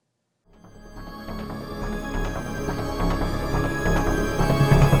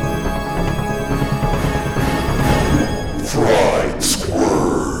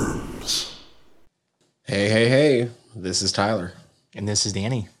This is Tyler. And this is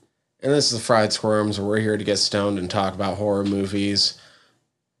Danny. And this is Fried Squirms, where we're here to get stoned and talk about horror movies.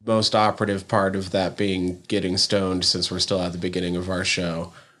 Most operative part of that being getting stoned, since we're still at the beginning of our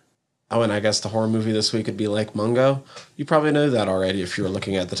show. Oh, and I guess the horror movie this week would be Lake Mungo. You probably know that already if you were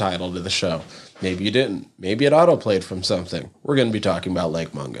looking at the title to the show. Maybe you didn't. Maybe it autoplayed from something. We're going to be talking about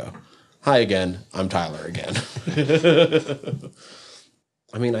Lake Mungo. Hi again. I'm Tyler again.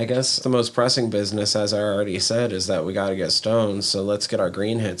 I mean, I guess the most pressing business, as I already said, is that we got to get stoned, so let's get our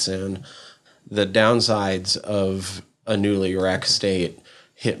green hits in. The downsides of a newly wrecked state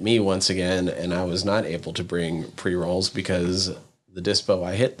hit me once again, and I was not able to bring pre-rolls because the dispo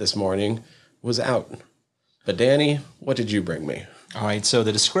I hit this morning was out. But Danny, what did you bring me? All right, so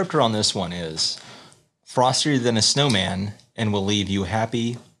the descriptor on this one is frostier than a snowman and will leave you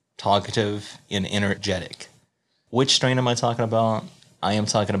happy, talkative, and energetic. Which strain am I talking about? I am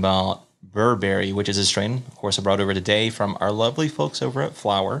talking about Burberry, which is a strain, of course, I brought over today from our lovely folks over at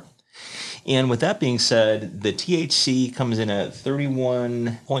Flower. And with that being said, the THC comes in at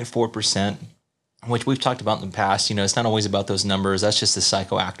 31.4%, which we've talked about in the past. You know, it's not always about those numbers. That's just the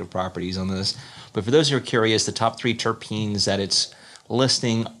psychoactive properties on this. But for those who are curious, the top three terpenes that it's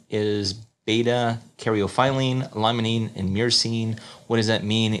listing is beta, caryophyllene, limonene, and myrcene. What does that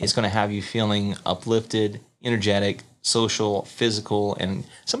mean? It's going to have you feeling uplifted, energetic, social, physical, and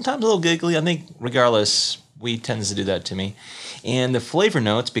sometimes a little giggly. I think regardless, weed tends to do that to me. And the flavor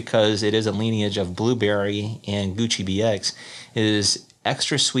notes, because it is a lineage of blueberry and Gucci BX, is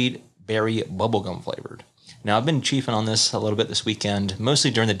extra sweet berry bubblegum flavored. Now, I've been chiefing on this a little bit this weekend,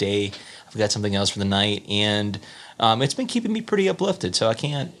 mostly during the day. I've got something else for the night, and it's been keeping me pretty uplifted, so I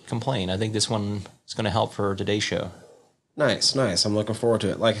can't complain. I think this one is going to help for today's show. Nice. I'm looking forward to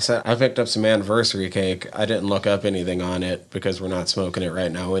it. Like I said, I picked up some anniversary cake. I didn't look up anything on it because we're not smoking it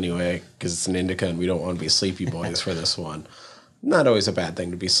right now anyway, because it's an indica and we don't want to be sleepy boys for this one. Not always a bad thing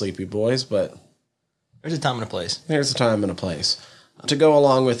to be sleepy boys, but There's a time and a place. There's a time and a place. To go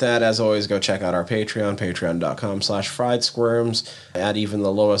along with that, as always, go check out our Patreon, patreon.com/friedsquirms. At even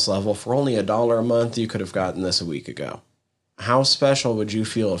the lowest level, for only $1 a month, you could have gotten this a week ago. How special would you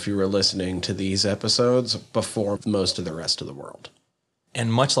feel if you were listening to these episodes before most of the rest of the world?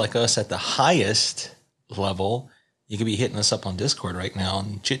 And much like us at the highest level, you could be hitting us up on Discord right now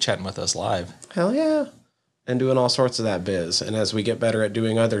and chit-chatting with us live. Hell yeah. And doing all sorts of that biz. And as we get better at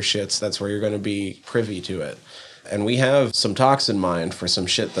doing other shits, that's where you're going to be privy to it. And we have some talks in mind for some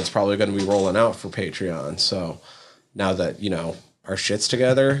shit that's probably going to be rolling out for Patreon. So now that, you know, our shit's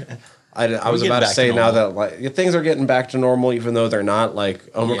together, I was about to say now that like things are getting back to normal, even though they're not, like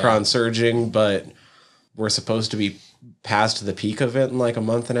Omicron surging, but we're supposed to be past the peak of it in like a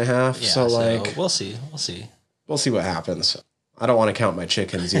month and a half. Yeah, so like we'll see. We'll see what happens. I don't want to count my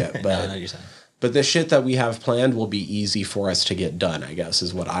chickens yet, but I know you're saying. But the shit that we have planned will be easy for us to get done, I guess,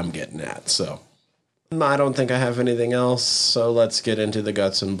 is what I'm getting at. So I don't think I have anything else. So let's get into the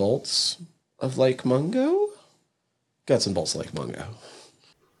guts and bolts of Lake Mungo. Guts and bolts, Lake Mungo.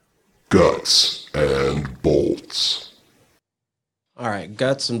 Guts and bolts. All right,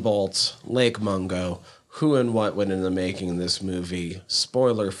 guts and bolts, Lake Mungo. Who and what went into making this movie?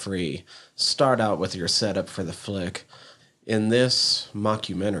 Spoiler free. Start out with your setup for the flick. In this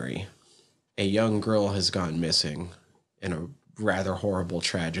mockumentary, a young girl has gone missing in a rather horrible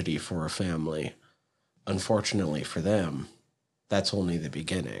tragedy for a family. Unfortunately for them, that's only the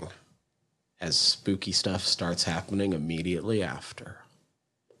beginning, as spooky stuff starts happening immediately after.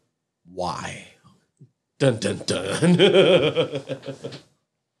 Why? Dun dun dun.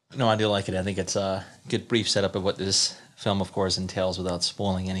 No, I do like it. I think it's a good brief setup of what this film, of course, entails without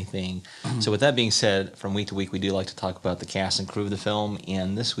spoiling anything. So with that being said, from week to week, we do like to talk about the cast and crew of the film.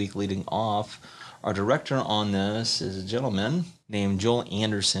 And this week, leading off, our director on this is a gentleman named Joel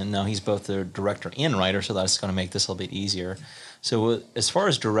Anderson. Now, he's both the director and writer, so that's going to make this a little bit easier. So as far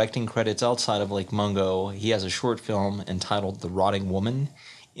as directing credits outside of Lake Mungo, he has a short film entitled The Rotting Woman.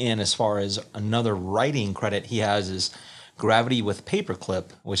 And as far as another writing credit he has is Gravity with Paperclip,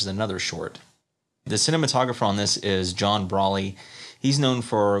 which is another short. The cinematographer on this is John Brawley. He's known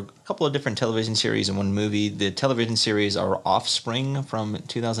for a couple of different television series and one movie. The television series are Offspring from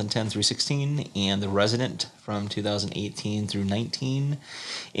 2010 through 16 and The Resident from 2018 through 19.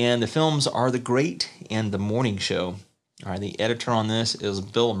 And the films are The Great and The Morning Show. All right, the editor on this is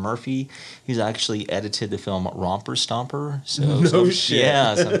Bill Murphy. He's actually edited the film Romper Stomper. So shit.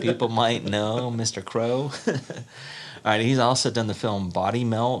 Yeah, some people might know Mr. Crow. All right, he's also done the film Body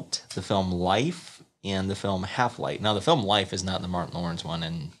Melt, the film Life, and the film Half-Light. Now, the film Life is not the Martin Lawrence one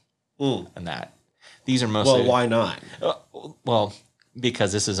and that. These are mostly... Well, why not? Well,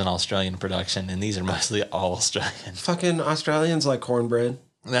 Because this is an Australian production, and these are mostly all Australian. Fucking Australians like cornbread.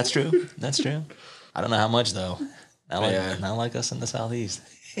 That's true. That's true. I don't know how much, though. Yeah. Not like us in the Southeast.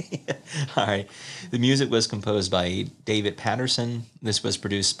 All right. The music was composed by David Patterson. This was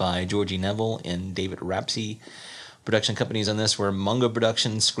produced by Georgie Neville and David Rapsey. Production companies on this were Mungo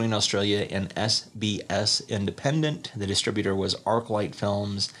Productions, Screen Australia, and SBS Independent. The distributor was Arclight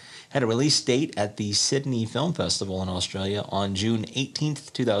Films. Had a release date at the Sydney Film Festival in Australia on June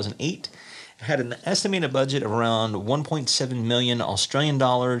 18th, 2008. It had an estimated budget of around 1.7 million Australian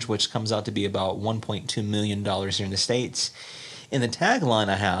dollars, which comes out to be about $1.2 million here in the States. And the tagline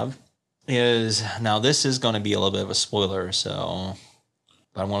I have is, now this is going to be a little bit of a spoiler, so,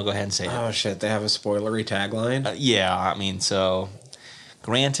 but I want to go ahead and say it. Oh shit, they have a spoilery tagline? Yeah, I mean, so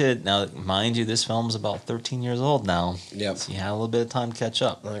granted, now mind you, this film's about 13 years old now. Yep. So you had a little bit of time to catch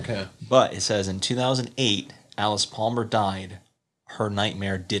up. Okay. But it says in 2008, Alice Palmer died. Her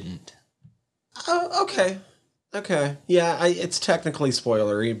nightmare didn't. Oh, okay. Okay. Yeah, it's technically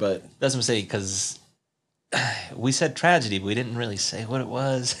spoilery, but... That's what I'm saying, because we said tragedy, but we didn't really say what it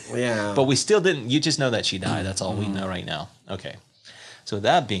was. Yeah. But we still didn't. You just know that she died. That's all we know right now. Okay. So with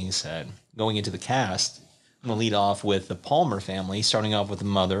that being said, going into the cast, I'm going to lead off with the Palmer family, starting off with the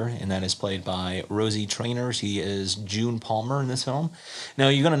mother, and that is played by Rosie Traynor. She is June Palmer in this film. Now,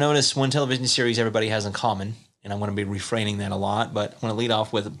 you're going to notice one television series everybody has in common, and I'm going to be refraining that a lot, but I'm going to lead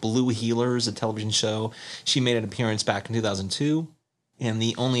off with Blue Heelers, a television show. She made an appearance back in 2002, and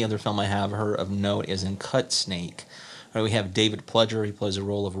the only other film I have her of note is in Cut Snake. All right, we have David Pledger. He plays the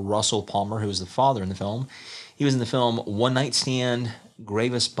role of Russell Palmer, who is the father in the film. He was in the film One Night Stand,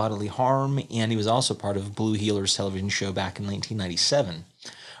 Gravest Bodily Harm, and he was also part of Blue Heelers television show back in 1997.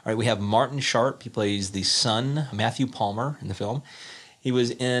 All right, we have Martin Sharp. He plays the son, Matthew Palmer, in the film. He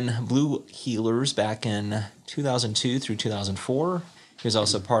was in Blue Heelers back in 2002 through 2004. He was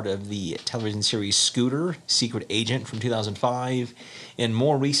also part of the television series Scooter, Secret Agent from 2005. And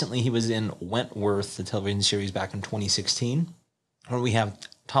more recently, he was in Wentworth, the television series back in 2016. Where we have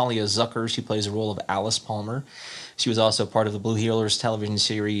Talia Zucker. She plays the role of Alice Palmer. She was also part of the Blue Heelers television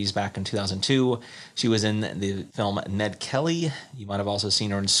series back in 2002. She was in the film Ned Kelly. You might have also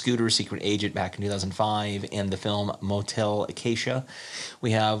seen her in Scooter, Secret Agent back in 2005, and the film Motel Acacia.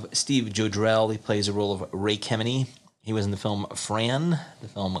 We have Steve Jodrell. He plays the role of Ray Kemeny. He was in the film Fran, the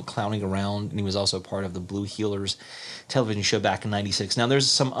film Clowning Around, and he was also part of the Blue Heelers television show back in 96. Now, there's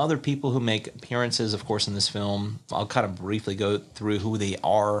some other people who make appearances, of course, in this film. I'll kind of briefly go through who they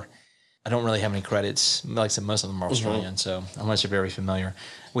are. I don't really have any credits. Like I said, most of them are Australian, so unless you're very familiar.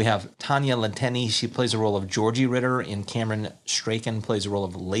 We have Tanya Lenteni. She plays the role of Georgie Ritter, and Cameron Strachan plays the role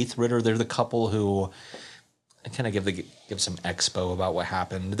of Laith Ritter. They're the couple who kind of give some expo about what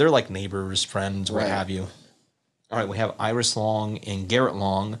happened. They're like neighbors, friends, what have you. All right, we have Iris Long and Garrett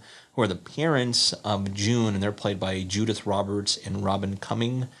Long, who are the parents of June, and they're played by Judith Roberts and Robin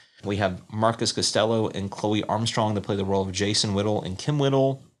Cumming. We have Marcus Costello and Chloe Armstrong that play the role of Jason Whittle and Kim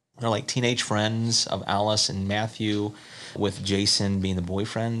Whittle. They're like teenage friends of Alice and Matthew, with Jason being the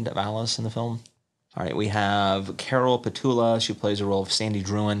boyfriend of Alice in the film. All right, we have Carol Petula. She plays the role of Sandy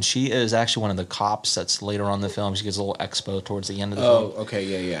Druin. She is actually one of the cops that's later on in the film. She gets a little expo towards the end of the film. Oh, okay,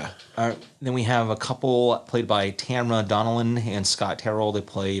 yeah. All right, then we have a couple played by Tamra Donnellan and Scott Terrell. They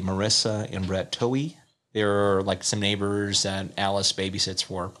play Marissa and Brett Towie. They're like some neighbors that Alice babysits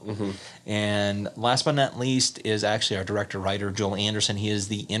for. Mm-hmm. And last but not least is actually our director-writer, Joel Anderson. He is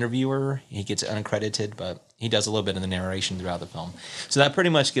the interviewer. He gets uncredited, but he does a little bit of the narration throughout the film. So that pretty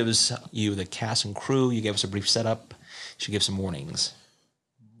much gives you the cast and crew. You gave us a brief setup. You should give some warnings.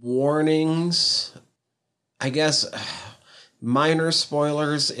 Warnings? I guess minor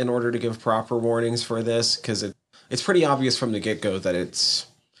spoilers in order to give proper warnings for this, because it's pretty obvious from the get-go that it's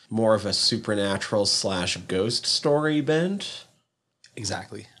more of a supernatural / ghost story bent.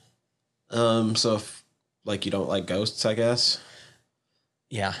 Exactly. So if, like, you don't like ghosts, I guess.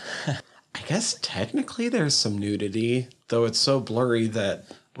 Yeah. I guess technically there's some nudity, though it's so blurry that...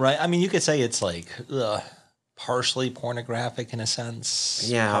 Right. I mean, you could say it's like partially pornographic in a sense.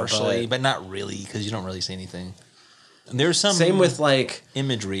 Yeah, partially, but not really, because you don't really see anything. And there's some... Same with, like...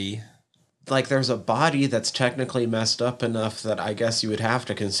 imagery. Like, there's a body that's technically messed up enough that I guess you would have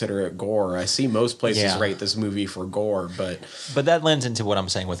to consider it gore. I see most places rate this movie for gore, but... But that lends into what I'm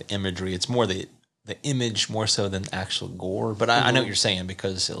saying with imagery. It's more the image more so than actual gore. But I know what you're saying,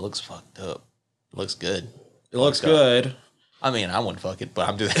 because it looks fucked up. It looks good. It looks good. I mean, I wouldn't fuck it, but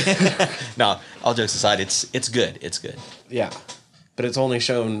I'm doing No, all jokes aside, it's good. It's good. Yeah. But it's only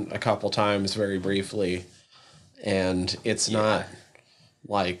shown a couple times very briefly, and it's not...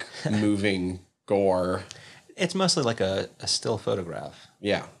 like moving gore. It's mostly like a still photograph.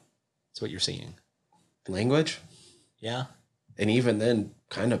 Yeah. That's what you're seeing. Language? Yeah. And even then,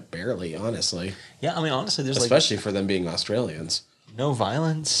 kind of barely, honestly. Yeah, I mean, honestly, there's Especially for them being Australians. no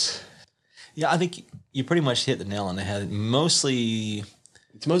violence. Yeah, I think you pretty much hit the nail on the head. Mostly,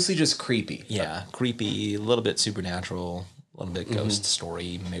 It's mostly just creepy. yeah, creepy, a little bit supernatural, a little bit ghost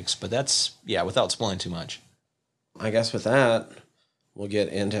story mix. But that's, yeah, without spoiling too much. I guess with that, we'll get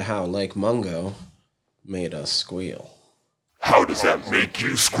into how Lake Mungo made us squeal. How does that make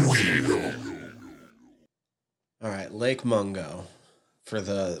you squeal? All right, Lake Mungo. For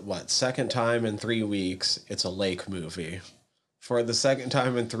the, second time in 3 weeks, it's a lake movie. For the second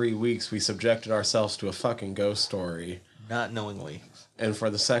time in 3 weeks, we subjected ourselves to a fucking ghost story. Not knowingly. And for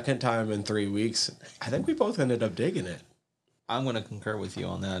the second time in 3 weeks, I think we both ended up digging it. I'm going to concur with you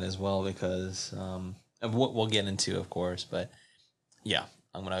on that as well because of what we'll get into, of course. But yeah,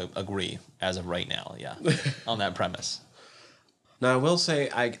 I'm going to agree as of right now, yeah, on that premise. Now, I will say,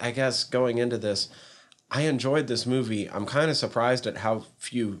 I guess going into this, I enjoyed this movie. I'm kind of surprised at how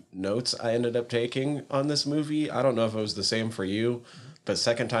few notes I ended up taking on this movie. I don't know if it was the same for you, but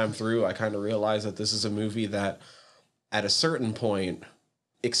second time through, I kind of realized that this is a movie that, at a certain point,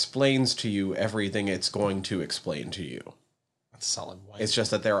 explains to you everything it's going to explain to you. That's a solid point. It's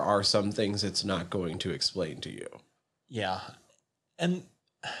just that there are some things it's not going to explain to you. Yeah. And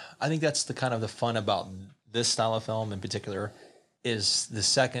I think that's the kind of the fun about this style of film in particular is the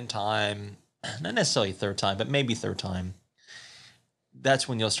second time, not necessarily third time, but maybe third time. That's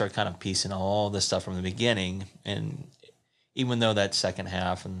when you'll start kind of piecing all this stuff from the beginning. And even though that second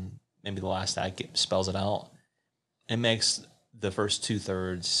half and maybe the last act spells it out, it makes the first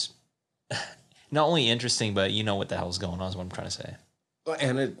 2/3 not only interesting, but you know what the hell's going on is what I'm trying to say.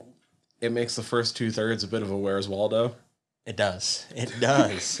 And it makes the first 2/3 a bit of a Where's Waldo? It does. It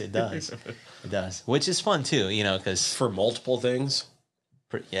does. It does. It does. Which is fun too, you know, because For multiple things.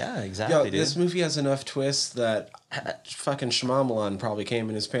 yeah, exactly. Yo, dude. this movie has enough twists that fucking Shmamalan probably came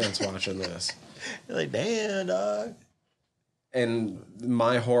in his pants watching this. You're like, damn, dog. And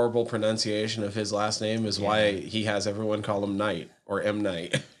my horrible pronunciation of his last name is why he has everyone call him Knight or M.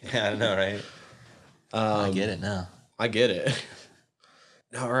 Knight. Yeah, I know, right? I get it now. I get it.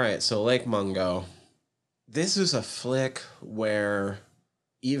 All right, so Lake Mungo. This is a flick where,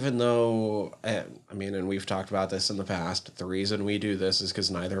 even though, I mean, and we've talked about this in the past, the reason we do this is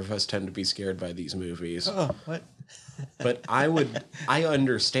because neither of us tend to be scared by these movies. Oh, what? But I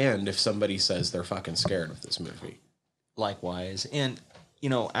understand if somebody says they're fucking scared of this movie. Likewise. And, you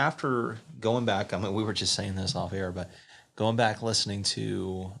know, after going back, I mean, we were just saying this off air, but going back listening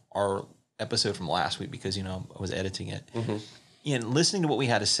to our episode from last week because, you know, I was editing it. And listening to what we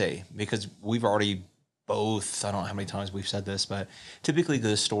had to say, because we've already both, I don't know how many times we've said this, but typically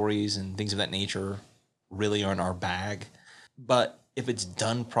the stories and things of that nature really aren't our bag. But if it's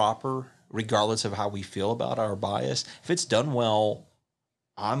done proper, regardless of how we feel about our bias, if it's done well,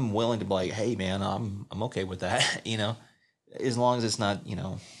 I'm willing to be like, hey man, I'm okay with that, you know, as long as it's not, you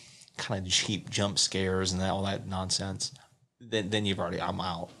know, kind of cheap jump scares and all that nonsense, then you've already, I'm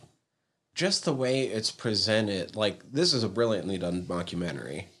out. Just the way it's presented, like, this is a brilliantly done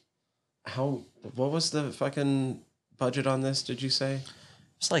mockumentary. What was the fucking budget on this, did you say?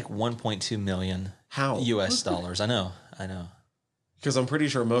 It's like 1.2 million How? US dollars. I know. Because I'm pretty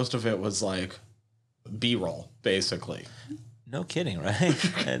sure most of it was like B-roll, basically. No kidding,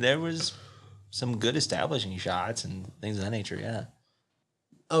 right? And there was some good establishing shots and things of that nature, yeah.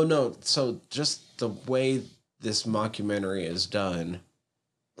 Oh, no. So just the way this mockumentary is done,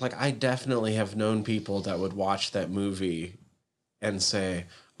 like, I definitely have known people that would watch that movie and say,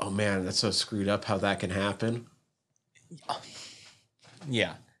 oh, man, that's so screwed up how that can happen.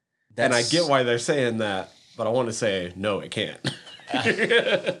 Yeah. And I get why they're saying that, but I want to say, no, it can't.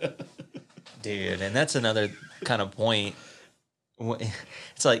 Dude, and that's another kind of point.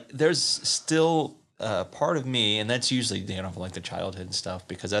 It's like there's still part of me, and that's usually, you know, like the childhood and stuff,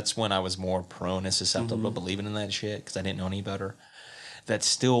 because that's when I was more prone and susceptible to believing in that shit because I didn't know any better. That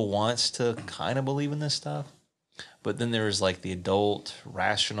still wants to kind of believe in this stuff. But then there's like the adult,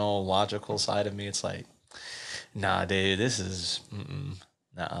 rational, logical side of me. It's like, nah, dude, this is,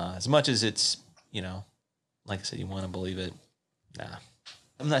 nah. As much as it's, you know, like I said, you want to believe it, nah.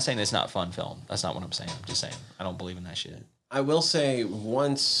 I'm not saying it's not a fun film. That's not what I'm saying. I'm just saying I don't believe in that shit. I will say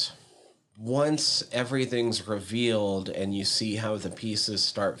once everything's revealed and you see how the pieces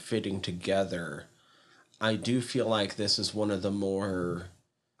start fitting together, I do feel like this is one of the more,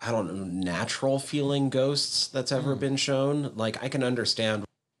 I don't know, natural feeling ghosts that's ever been shown. Like, I can understand,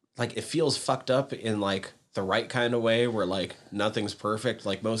 like, it feels fucked up in like the right kind of way where like nothing's perfect.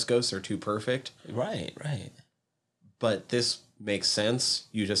 Like most ghosts are too perfect. Right. but this makes sense.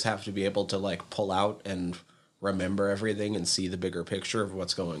 You just have to be able to like pull out and remember everything and see the bigger picture of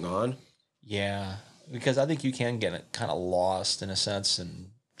what's going on. Yeah, because I think you can get kind of lost in a sense and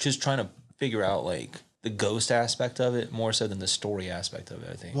just trying to figure out like the ghost aspect of it more so than the story aspect of it,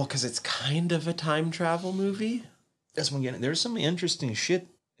 I think. Well, because it's kind of a time travel movie. That's what I'm getting. There's some interesting shit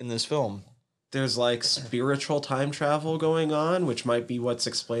in this film. There's like spiritual time travel going on, which might be what's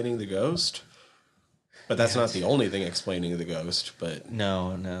explaining the ghost. But that's not the only thing explaining the ghost. But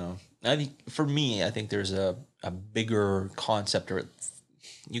No. I think for me, I think there's a bigger concept or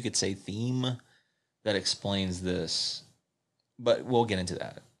you could say theme that explains this. But we'll get into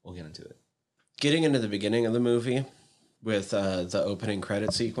that. We'll get into it. getting into the beginning of the movie with the opening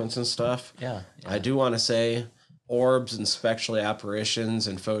credit sequence and stuff, Yeah. I do want to say orbs and spectral apparitions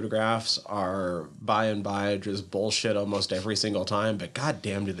and photographs are by and by just bullshit almost every single time, but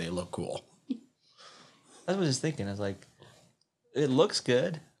goddamn do they look cool. That's what I was thinking. I was like, it looks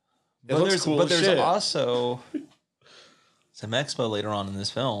good. It looks cool but as there's shit. also some expo later on in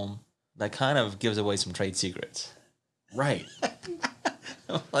this film that kind of gives away some trade secrets. Right.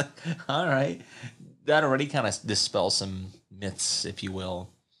 I'm like, all right. That already kind of dispels some myths, if you will.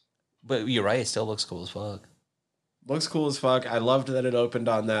 But you're right, it still looks cool as fuck. Looks cool as fuck. I loved that it opened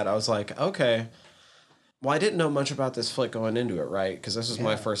on that. I was like, okay. Well, I didn't know much about this flick going into it, right? Because this was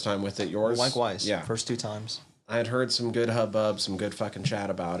my first time with it. Yours? Likewise. Yeah. First two times. I had heard some good hubbub, some good fucking chat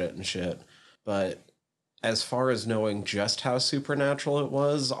about it and shit. But as far as knowing just how supernatural it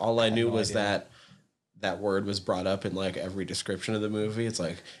was, all I knew was idea. that word was brought up in like every description of the movie. It's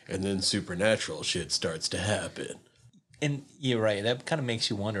like, and then supernatural shit starts to happen. And you're right. That kind of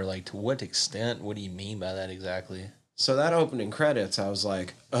makes you wonder, like, to what extent? What do you mean by that exactly? So that opening credits, I was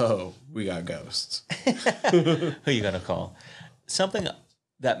like, oh, we got ghosts. Who you gonna call? Something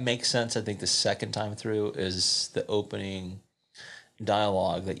that makes sense, I think, the second time through is the opening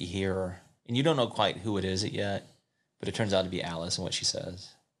dialogue that you hear, and you don't know quite who it is yet, but it turns out to be Alice and what she says.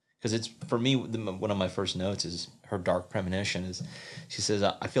 Because it's, for me, one of my first notes is her dark premonition. Is she says,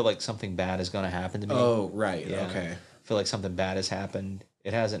 "I feel like something bad is going to happen to me." Oh, right. Yeah. Okay. I feel like something bad has happened.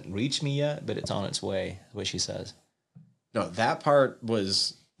 It hasn't reached me yet, but it's on its way. Is what she says. No, that part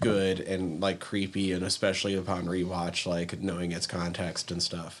was good and like creepy, and especially upon rewatch, like knowing its context and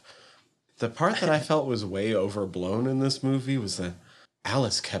stuff. The part that I felt was way overblown in this movie was that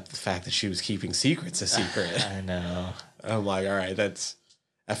Alice kept the fact that she was keeping secrets a secret. I know. I'm like, all right, that's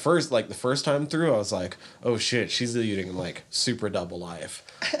at first, like the first time through, I was like, oh shit, she's leading like super double life.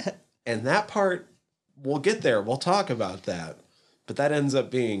 And that part, we'll get there, we'll talk about that. But that ends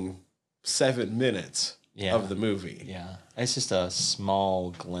up being 7 minutes of the movie. Yeah, it's just a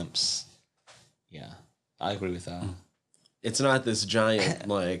small glimpse. Yeah, I agree with that. It's not this giant,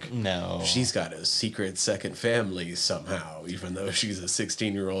 like, No. she's got a secret second family somehow, even though she's a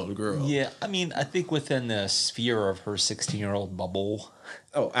 16-year-old girl. Yeah, I mean, I think within the sphere of her 16-year-old bubble,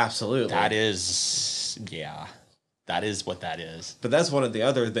 Oh, absolutely. that is what that is. But that's one of the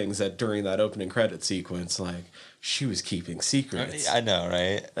other things that during that opening credit sequence, like, she was keeping secrets. I know,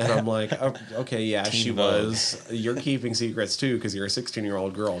 right? And I'm like, oh, okay, yeah, Teen she Vogue. was. You're keeping secrets too because you're a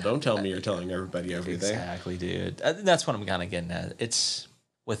 16-year-old girl. Don't tell me you're telling everybody everything. Exactly, dude. That's what I'm kind of getting at. It's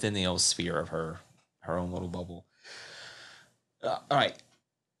within the old sphere of her own little bubble. All right.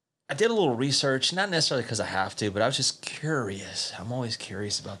 I did a little research, not necessarily because I have to, but I was just curious. I'm always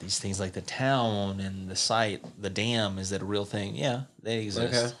curious about these things, like the town and the site, the dam. Is that a real thing? Yeah, they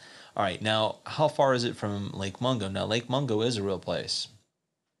exist. Okay. All right. Now, how far is it from Lake Mungo? Now, Lake Mungo is a real place.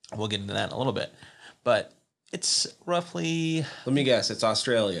 We'll get into that in a little bit. But it's roughly, Let me guess, it's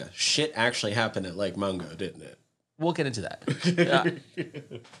Australia. Shit actually happened at Lake Mungo, didn't it? we'll get into that.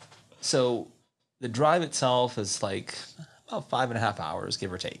 So the drive itself is like about 5.5 hours,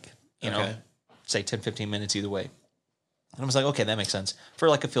 give or take. You know, Okay. say 10, 15 minutes either way. And I was like, okay, that makes sense for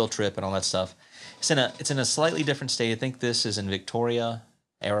like a field trip and all that stuff. It's in a slightly different state. I think this is in Victoria,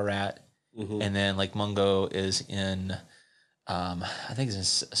 Ararat, and then Lake Mungo is in, I think it's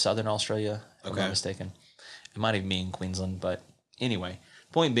in southern Australia, if I'm Okay. not mistaken. It might even be in Queensland, but anyway,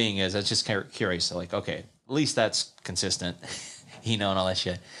 point being is I was just curious. So like, okay, at least that's consistent, you know, and all that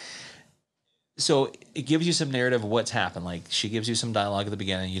shit. So it gives you some narrative of what's happened. Like she gives you some dialogue at the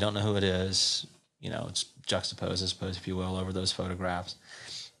beginning. You don't know who it is. You know, it's juxtaposed, I suppose, if you will, over those photographs.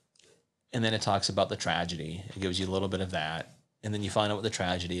 And then it talks about the tragedy. It gives you a little bit of that. And then you find out what the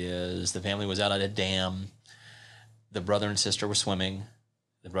tragedy is. The family was out at a dam. The brother and sister were swimming.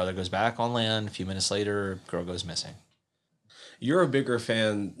 The brother goes back on land. A few minutes later, girl goes missing. You're a bigger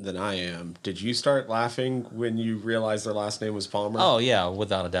fan than I am. Did you start laughing when you realized their last name was Palmer? Oh, yeah,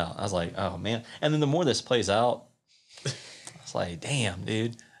 without a doubt. I was like, oh, man. And then the more this plays out, It's like, damn,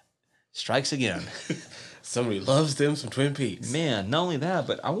 dude, strikes again. Somebody loves them some Twin Peaks. Man, not only that,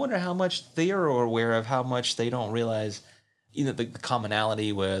 but I wonder how much they are aware of how much they don't realize, the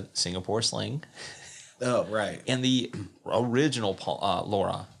commonality with Singapore Sling Oh, right. and the original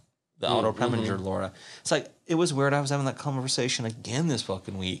Laura, the Otto Preminger Laura. It's like, it was weird. I was having that conversation again this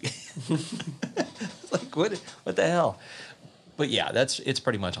fucking week. It's like, what the hell? But yeah, it's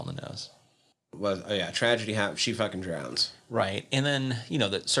pretty much on the nose. Tragedy happens. She fucking drowns. Right. And then,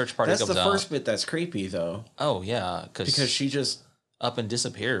 the search party That's comes the out. first bit that's creepy, though. Oh, yeah. Because she just up and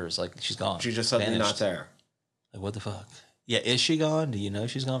disappears. Like, she's gone. She's just suddenly Vanished. not there. Like, what the fuck? Yeah, is she gone? Do you know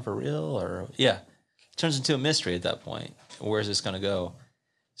she's gone for real? Or yeah, it turns into a mystery at that point. Where's this going to go?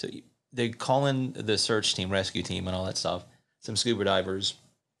 So they call in the search team, rescue team, and all that stuff. Some scuba divers.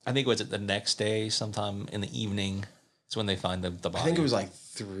 I think the next day, sometime in the evening, is when they find the body. I think it was like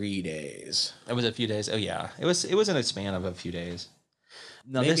 3 days. It was a few days. Oh yeah, it was in a span of a few days.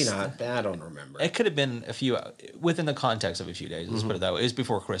 No, Maybe not. I don't remember. It could have been a few within the context of a few days. Let's put it that way. It was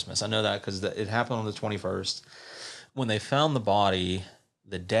before Christmas. I know that because it happened on the 21st. When they found the body,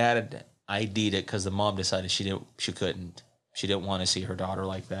 the dad ID'd it because the mom decided she couldn't. She didn't want to see her daughter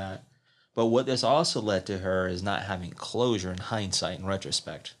like that. But what this also led to her is not having closure in hindsight, in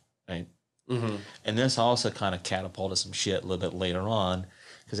retrospect, right? Mm-hmm. And this also kind of catapulted some shit a little bit later on,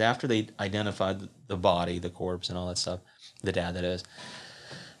 because after they identified the body, the corpse, and all that stuff, the dad, that is,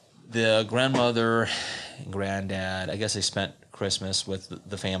 the grandmother and granddad, I guess they spent Christmas with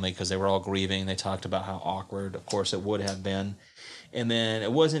the family because they were all grieving. They talked about how awkward, of course, it would have been. And then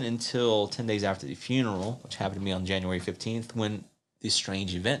it wasn't until 10 days after the funeral, which happened to me on January 15th, when these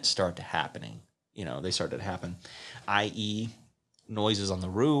strange events started happening. They started to happen, i.e., noises on the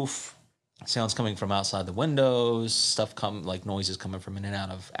roof, sounds coming from outside the windows, like noises coming from in and out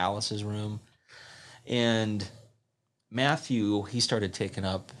of Alice's room. And Matthew, he started taking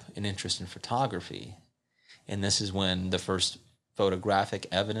up an interest in photography. And this is when the first photographic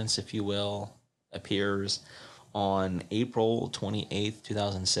evidence, if you will, appears on April 28th,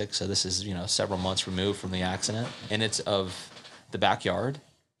 2006. So this is, several months removed from the accident. And it's of the backyard,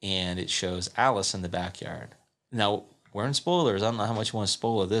 and it shows Alice in the backyard. Now, we're in spoilers. I don't know how much you want to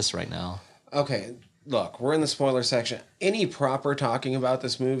spoil this right now. Okay, look, we're in the spoiler section. Any proper talking about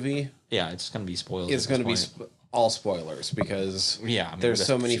this movie Yeah, it's going to be spoilers. is going to be all spoilers because there's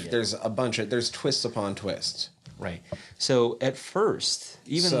so many. There's a bunch of twists upon twists. Right. So at first,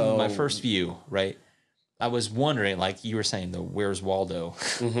 my first view, right, I was wondering, like you were saying, the Where's Waldo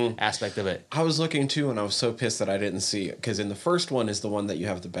aspect of it. I was looking too, and I was so pissed that I didn't see it because in the first one is the one that you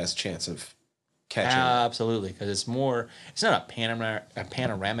have the best chance of catching. Absolutely, because it's not a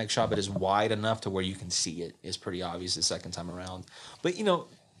panoramic shot, but it's wide enough to where you can see it. It's pretty obvious the second time around. But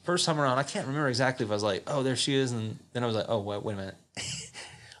first time around, I can't remember exactly if I was like, oh, there she is, and then I was like, oh, wait a minute.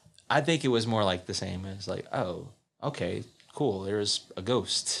 I think it was more like the same. It's like, oh, okay, cool. There's a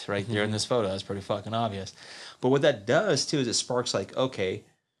ghost right there in this photo. That's pretty fucking obvious. But what that does too is it sparks like, okay,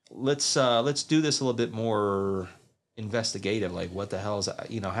 let's do this a little bit more investigative. Like, what the hell is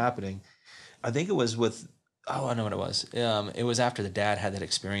happening? I think it was I know what it was. It was after the dad had that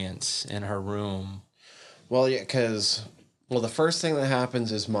experience in her room. Well, yeah, because the first thing that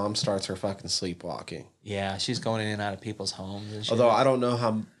happens is mom starts her fucking sleepwalking. Yeah, she's going in and out of people's homes. And shit. Although I don't know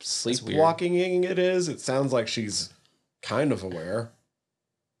how sleepwalking it is. It sounds like she's kind of aware.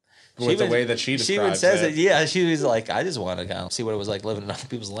 With the way that she describes even says it. Yeah, she was like, I just want to kind of see what it was like living in other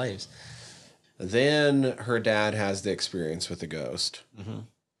people's lives. Then her dad has the experience with the ghost. Mm-hmm.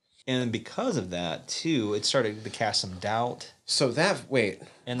 And because of that, too, it started to cast some doubt. So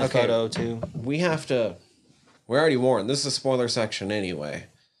in the photo, too. We already warned. This is a spoiler section anyway.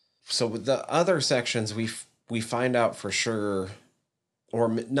 So with the other sections, we find out for sure, or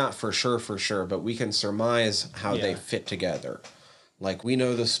not for sure, but we can surmise how they fit together. Like, we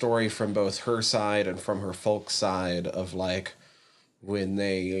know the story from both her side and from her folks' side of, like, when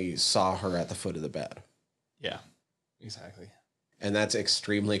they saw her at the foot of the bed. Yeah, exactly. And that's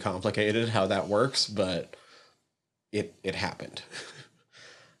extremely complicated how that works, but it happened.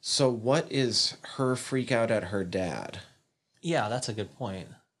 So what is her freak out at her dad? Yeah, that's a good point.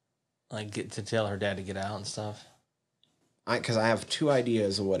 Like, to tell her dad to get out and stuff. Because I have two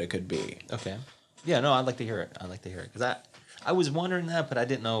ideas of what it could be. Okay. Yeah, no, I'd like to hear it. Because I was wondering that, but I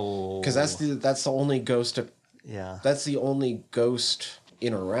didn't know. Because that's the only ghost. Yeah. That's the only ghost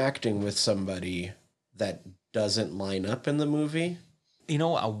interacting with somebody that doesn't line up in the movie.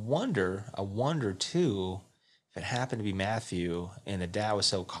 I wonder too, if it happened to be Matthew and the dad was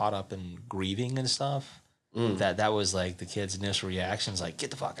so caught up in grieving and stuff, that was like the kid's initial reactions, like,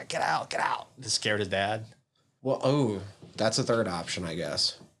 get the fuck out, get out. It scared his dad. Well, That's a third option, I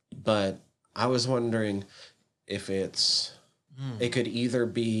guess. But I was wondering if it could either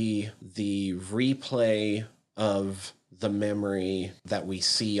be the replay of the memory that we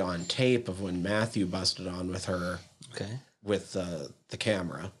see on tape of when Matthew busted on with her Okay. with the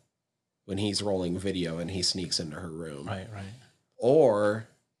camera when he's rolling video and he sneaks into her room. Right. Or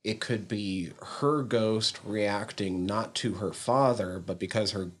it could be her ghost reacting not to her father, but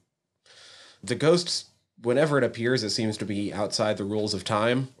because the ghost, whenever it appears, it seems to be outside the rules of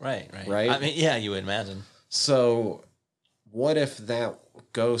time. Right. Right? I mean, yeah, you would imagine. So what if that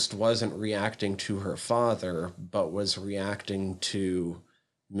ghost wasn't reacting to her father, but was reacting to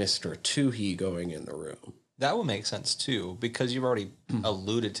Mr. Toohey going in the room? That would make sense too, because you've already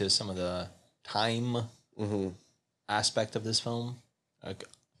alluded to some of the time aspect of this film. Like,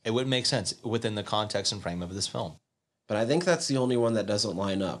 it would make sense within the context and frame of this film. But I think that's the only one that doesn't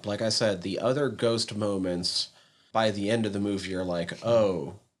line up. Like I said, the other ghost moments by the end of the movie, you're like,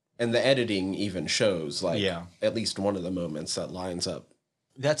 oh, and the editing even shows like at least one of the moments that lines up.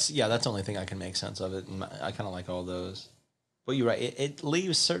 That's the only thing I can make sense of it, and I kind of like all those. But you're right; it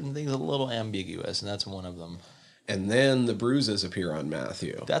leaves certain things a little ambiguous, and that's one of them. And then the bruises appear on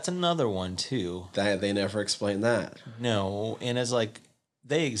Matthew. That's another one too. That they never explain that. No, and it's like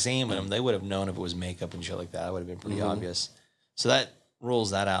they examined him; they would have known if it was makeup and shit like that. It would have been pretty obvious. So that rules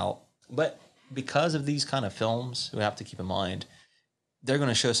that out. But because of these kind of films, we have to keep in mind they're going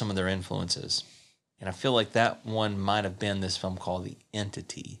to show some of their influences. And I feel like that one might have been this film called The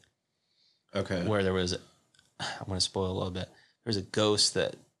Entity. Okay. Where there was, I'm going to spoil a little bit. There's a ghost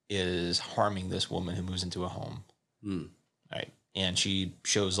that is harming this woman who moves into a home. Right. And she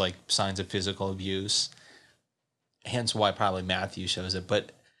shows like signs of physical abuse. Hence why probably Matthew shows it.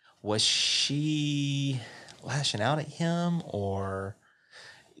 But was she lashing out at him, or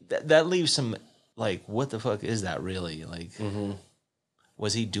that leaves some like, what the fuck is that really? Like,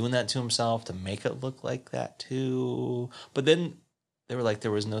 was he doing that to himself to make it look like that too? But then they were like,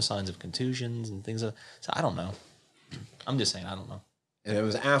 there was no signs of contusions and things. So I don't know. I'm just saying, I don't know. And it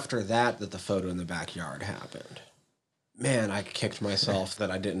was after that the photo in the backyard happened. Man, I kicked myself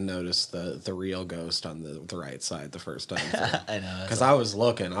that I didn't notice the real ghost on the right side the first time. I know. Because I was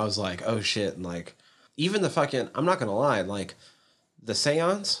looking. I was like, oh shit. And like, even the fucking, I'm not going to lie, like the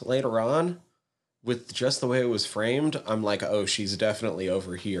seance later on, with just the way it was framed, I'm like, oh, she's definitely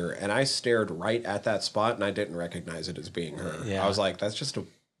over here. And I stared right at that spot and I didn't recognize it as being her. Yeah. I was like, that's just a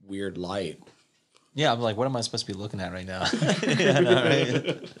weird light. Yeah, I'm like, what am I supposed to be looking at right now? Yeah, I know,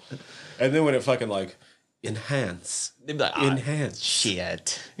 right? And then when it fucking like, enhance. They'd be like, Enhance.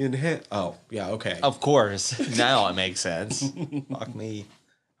 Shit. Enhance. Oh, yeah, okay. Of course. Now it makes sense. Fuck me.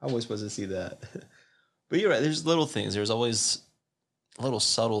 How was I supposed to see that? But you're right. There's little things. There's always little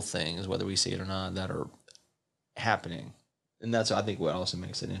subtle things, whether we see it or not, that are happening. And that's, I think, what also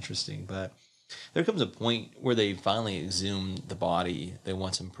makes it interesting. But there comes a point where they finally exhume the body. They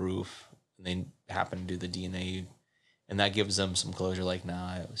want some proof. And they happen to do the DNA. And that gives them some closure. Like,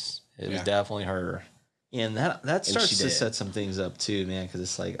 nah, it was definitely her. And that starts to set some things up too, man. Because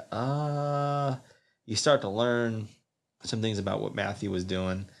it's like, you start to learn some things about what Matthew was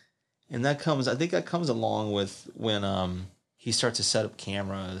doing. And I think that comes along with when he starts to set up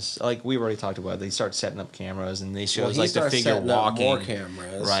cameras. Like we already talked about, they start setting up cameras and they show like the figure walking. More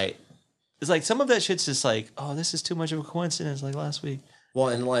cameras. Right. It's like some of that shit's just like, oh, this is too much of a coincidence, like last week. Well,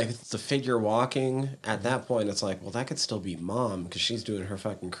 and like the figure walking, at that point, it's like, well, that could still be Mom because she's doing her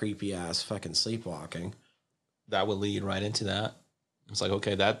fucking creepy ass fucking sleepwalking. That would lead right into that. It's like,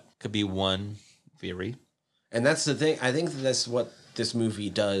 okay, that could be one theory. And that's the thing. I think that's what this movie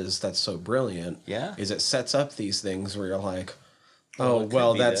does that's so brilliant. Yeah. Is it sets up these things where you're like, oh,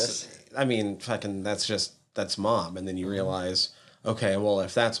 well, that's, I mean, fucking, that's Mom. And then you realize, okay, well,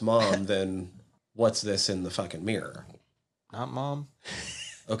 if that's Mom, then what's this in the fucking mirror? Not Mom.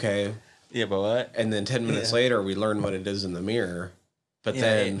 Okay. Yeah, but what? And then 10 minutes later, we learn what it is in the mirror. But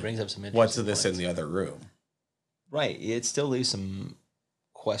then it brings up some what's this points. in the other room? Right. It still leaves some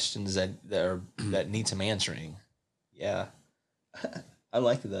questions that need some answering. Yeah. I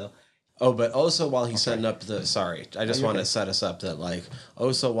liked it though. Oh, but also while he's setting up I just want to okay. set us up that like,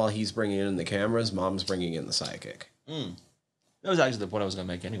 also while he's bringing in the cameras, Mom's bringing in the psychic. That was actually the point I was going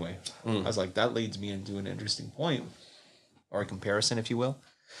to make anyway. I was like, that leads me into an interesting point, or a comparison, if you will.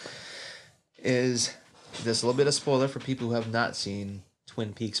 Is this a little bit of spoiler for people who have not seen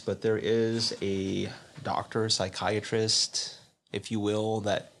Twin Peaks, but there is a doctor, psychiatrist, if you will,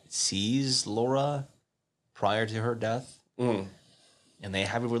 that sees Laura prior to her death. And they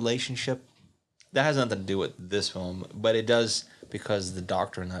have a relationship that has nothing to do with this film, but it does because the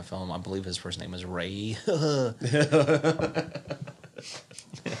doctor in that film, I believe his first name is Ray.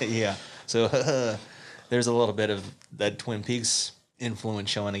 Yeah. So there's a little bit of that Twin Peaks influence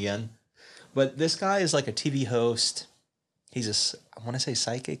showing again. But this guy is like a TV host. He's I want to say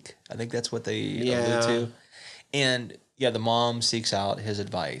psychic. I think that's what they allude to. And yeah, the mom seeks out his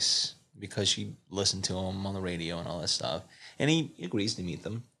advice because she listened to him on the radio and all that stuff. And he agrees to meet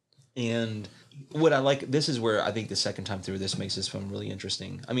them. And what I like, this is where I think the second time through this makes this film really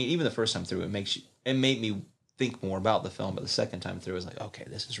interesting. I mean, even the first time through, it made me think more about the film, but the second time through, I was like, okay,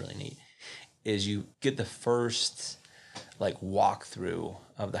 this is really neat. Is you get the first like walkthrough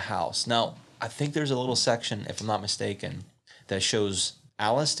of the house. Now, I think there's a little section, if I'm not mistaken, that shows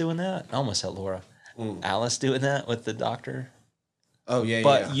Alice doing that. I almost said Laura. Alice doing that with the doctor. Oh, yeah,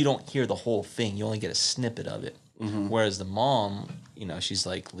 But you don't hear the whole thing. You only get a snippet of it. Mm-hmm. Whereas the mom, she's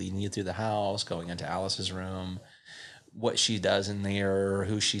like leading you through the house, going into Alice's room, what she does in there,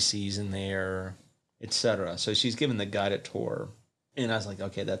 who she sees in there, etc. So she's giving the guided tour. And I was like,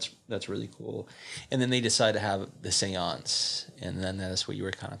 okay, that's really cool. And then they decide to have the seance. And then that's what you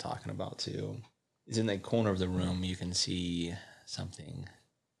were kind of talking about too. Is in that corner of the room you can see something,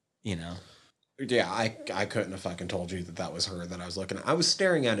 Yeah, I couldn't have fucking told you that was her that I was looking at. I was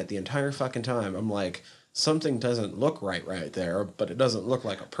staring at it the entire fucking time. I'm like, something doesn't look right there, but it doesn't look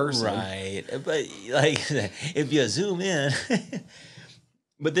like a person. Right. But like, if you zoom in...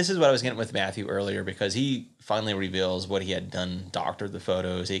 But this is what I was getting with Matthew earlier, because he finally reveals what he had done, doctored the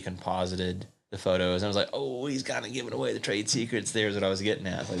photos, he composited the photos. And I was like, oh, he's kind of giving away the trade secrets. There's what I was getting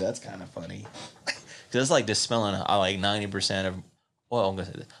at. I was like, that's kind of funny. Because it's like dispelling like 90% of, well, I'm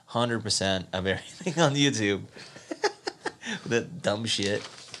going to say 100% of everything on YouTube. That dumb shit.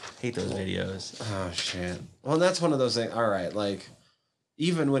 Hate those videos. Oh, shit. Well, that's one of those things. All right, like,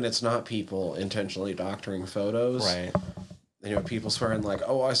 even when it's not people intentionally doctoring photos. Right. People swearing like,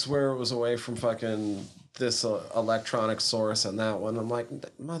 oh, I swear it was away from fucking this electronic source and that one. I'm like,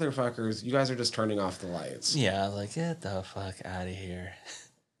 motherfuckers, you guys are just turning off the lights. Yeah, like, get the fuck out of here.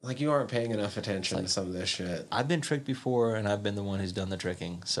 Like, you aren't paying enough attention to some of this shit. I've been tricked before, and I've been the one who's done the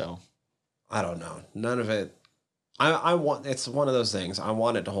tricking, so. I don't know. None of it. It's one of those things. I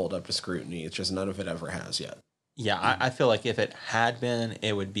want it to hold up to scrutiny. It's just none of it ever has yet. Yeah, I feel like if it had been,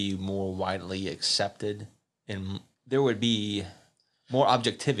 it would be more widely accepted, and there would be more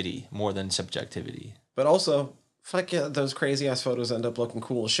objectivity more than subjectivity. But also, fuck yeah, those crazy ass photos end up looking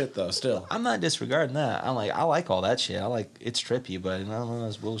cool as shit though. Still, I'm not disregarding that. I like all that shit. It's trippy, but I don't know,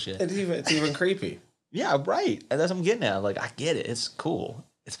 that's bullshit. It's even creepy. Yeah, right. And that's what I'm getting at. Like, I get it. It's cool.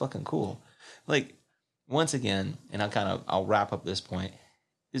 It's fucking cool. Like, once again, and I'll wrap up this point,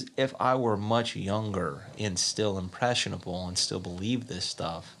 is if I were much younger and still impressionable and still believe this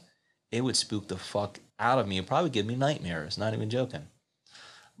stuff, it would spook the fuck out of me. It'd probably give me nightmares, not even joking.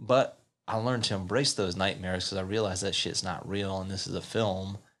 But I learned to embrace those nightmares because I realized that shit's not real and this is a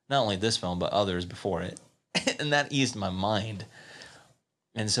film. Not only this film, but others before it. And that eased my mind.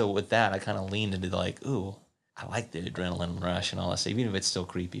 And so with that, I kind of leaned into like, ooh, I like the adrenaline rush and all that stuff, even if it's still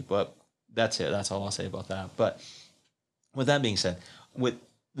creepy. But that's it. That's all I'll say about that. But with that being said, with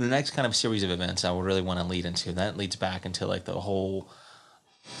the next kind of series of events I would really want to lead into, that leads back into like the whole,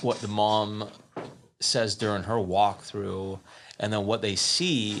 what the mom says during her walkthrough, and then what they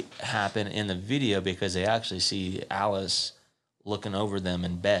see happen in the video, because they actually see Alice looking over them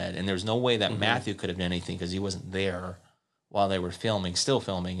in bed. And there's no way that Matthew could have done anything because he wasn't there while they were still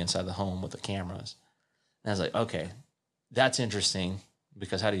filming inside the home with the cameras. And I was like, okay, that's interesting,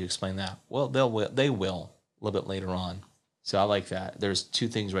 because how do you explain that? Well, they will a little bit later on. So I like that. There's two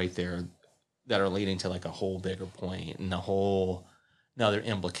things right there that are leading to like a whole bigger point and another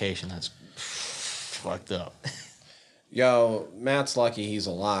implication that's fucked up. Yo, Matt's lucky he's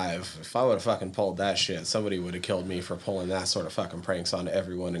alive. If I would have fucking pulled that shit, somebody would have killed me for pulling that sort of fucking pranks on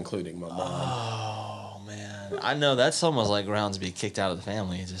everyone, including my mom. Oh, man. I know that's almost like grounds to be kicked out of the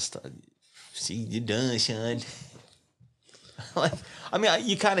family. Just, see, you're done, son. Like, I mean,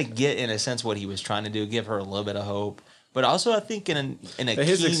 you kind of get, in a sense, what he was trying to do, give her a little bit of hope. But also, I think in a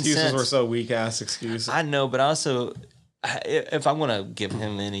his keen excuses sense, were so weak ass excuses. I know, but also, if I'm going to give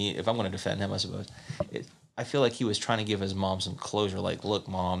him if I'm going to defend him, I suppose, I feel like he was trying to give his mom some closure. Like, look,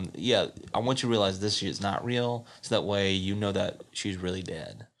 mom, yeah, I want you to realize this shit is not real, so that way you know that she's really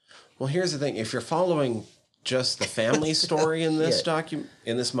dead. Well, here's the thing: if you're following just the family story in this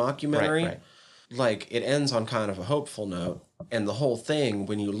in this mockumentary, right. like, it ends on kind of a hopeful note, and the whole thing,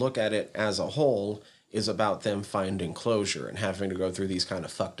 when you look at it as a whole, is about them finding closure and having to go through these kind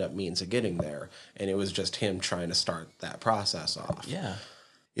of fucked up means of getting there. And it was just him trying to start that process off. Yeah.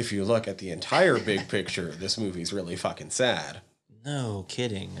 if you look at the entire big picture, this movie's really fucking sad. No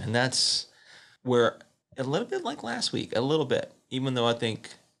kidding. And that's where a little bit like last week, a little bit, even though I think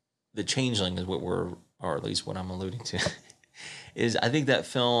The Changeling is what we're, or at least what I'm alluding to, is I think that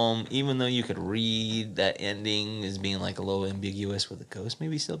film, even though you could read that ending as being like a little ambiguous with the ghost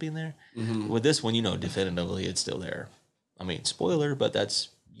maybe still being there, with this one, definitively it's still there. I mean, spoiler, but that's,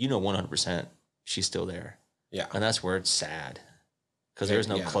 100% she's still there. Yeah. And that's where it's sad because there's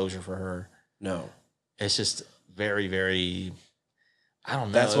no closure for her. No. It's just very, very, I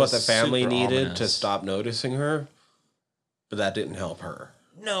don't know. That's what the family super needed ominous. to stop noticing her, but that didn't help her.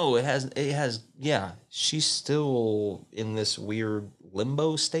 No, it has, yeah. She's still in this weird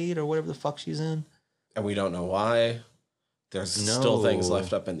limbo state or whatever the fuck she's in. And we don't know why. There's still things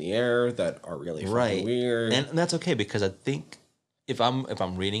left up in the air that are really fucking weird. And that's okay because I think if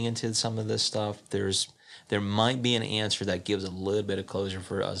I'm reading into some of this stuff, there might be an answer that gives a little bit of closure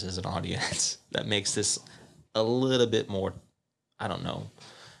for us as an audience that makes this a little bit more, I don't know,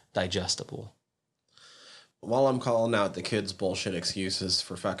 digestible. While I'm calling out the kid's bullshit excuses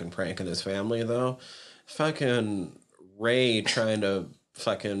for fucking pranking his family, though, fucking Ray trying to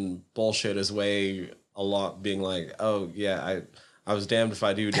fucking bullshit his way a lot, being like, oh, yeah, I was damned if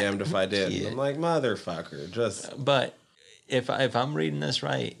I do, damned if I did. Yeah. I'm like, motherfucker, just... But if I'm reading this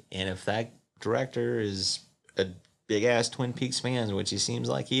right, and if that director is a big-ass Twin Peaks fan, which he seems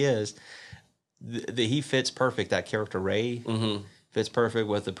like he is, he fits perfect, that character Ray... Mm-hmm. Fits perfect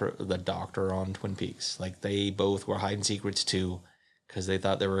with the doctor on Twin Peaks. Like, they both were hiding secrets, too, because they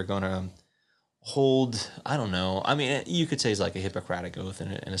thought they were going to hold, I don't know. I mean, you could say it's like a Hippocratic oath in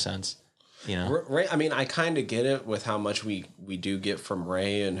a sense, Ray, I mean, I kind of get it with how much we do get from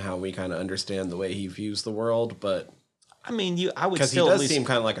Ray and how we kind of understand the way he views the world, but... I mean, I would because still... Because he does seem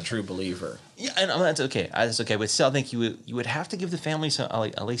kind of like a true believer. Yeah, and that's okay. That's okay. But still, I think you would have to give the family some,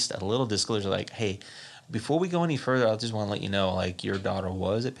 like, at least a little disclosure, like, hey... Before we go any further, I just want to let you know, like, your daughter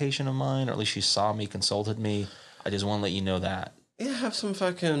was a patient of mine, or at least she saw me, consulted me. I just want to let you know that. Yeah, have some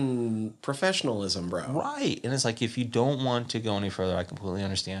fucking professionalism, bro. Right. And it's like, if you don't want to go any further, I completely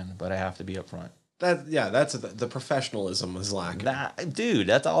understand, but I have to be upfront. That's the professionalism is lacking. Dude,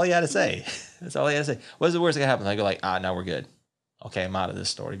 that's all you got to say. That's all you got to say. What's the worst that can happen? I go like, now we're good. Okay, I'm out of this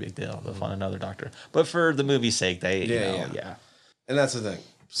story. Big deal. They'll find another doctor. But for the movie's sake, yeah. And that's the thing.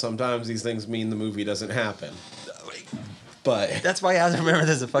 Sometimes these things mean the movie doesn't happen. But that's why I have to remember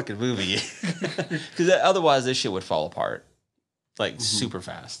this is a fucking movie. Because otherwise this shit would fall apart. Like, super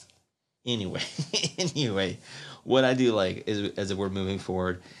fast. Anyway, what I do like is, as we're moving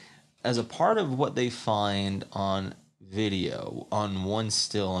forward, as a part of what they find on video, on one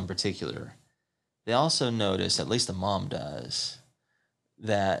still in particular, they also notice, at least the mom does,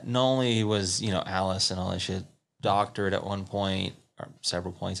 that not only was, Alice and all that shit doctored at one point, or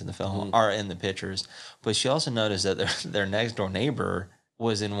several points in the film, or in the pictures, but she also noticed that their next door neighbor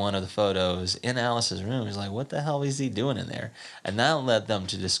was in one of the photos in Alice's room. He's like, what the hell is he doing in there? And that led them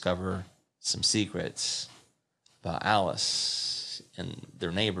to discover some secrets about Alice and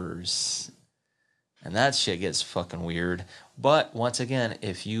their neighbors. And that shit gets fucking weird. But once again,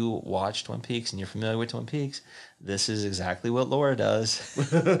 if you watch Twin Peaks and you're familiar with Twin Peaks, this is exactly what Laura does.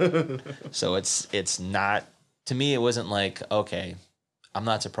 So it's not, to me, it wasn't like, okay, I'm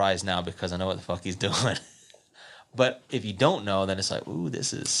not surprised now because I know what the fuck he's doing. But if you don't know, then it's like, ooh,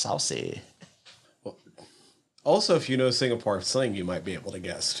 this is saucy. Well, also, if you know Singapore Sling, you might be able to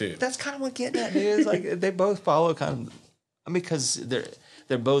guess too. That's kind of what I'm getting at, dude. It's like they both follow kind of, because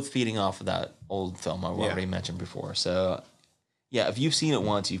they're both feeding off of that old film I've already mentioned before. So, yeah, if you've seen it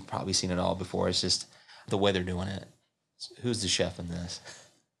once, you've probably seen it all before. It's just the way they're doing it. Who's the chef in this?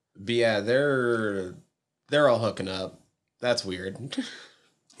 But yeah, they're all hooking up. That's weird.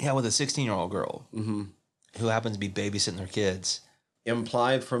 Yeah, with a 16-year-old girl who happens to be babysitting their kids.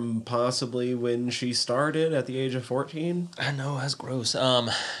 Implied from possibly when she started at the age of 14. I know, that's gross.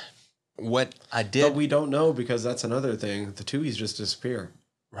 What I did... But we don't know because that's another thing. The Tuohys just disappear.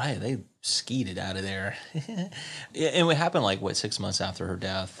 Right, they skeeted out of there. Yeah, and it happened 6 months after her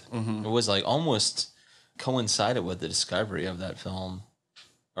death. It was almost coincided with the discovery of that film,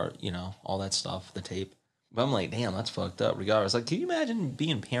 or all that stuff, the tape. But I'm like, damn, that's fucked up. Regardless, can you imagine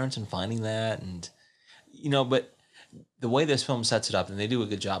being parents and finding that? And but the way this film sets it up, and they do a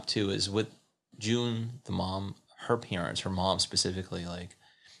good job too, is with June, the mom, her parents, her mom specifically,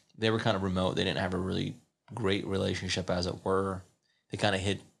 they were kind of remote. They didn't have a really great relationship, as it were. They kind of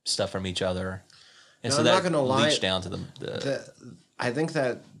hid stuff from each other, and so I'm that not gonna lie, leached down to the I think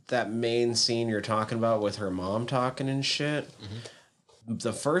that main scene you're talking about with her mom talking and shit,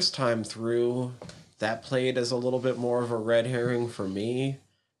 the first time through, that played as a little bit more of a red herring for me,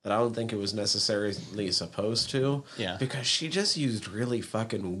 that I don't think it was necessarily supposed to. Yeah. Because she just used really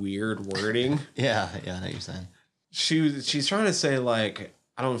fucking weird wording. Yeah, I know what you're saying. She's trying to say, like,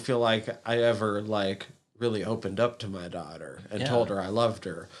 I don't feel like I ever, like, really opened up to my daughter and told her I loved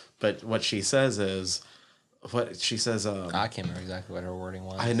her. But what she says is, I can't remember exactly what her wording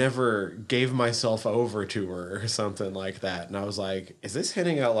was. I never gave myself over to her or something like that. And I was like, is this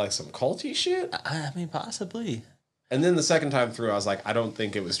hitting out like some culty shit? I mean, possibly. And then the second time through, I was like, I don't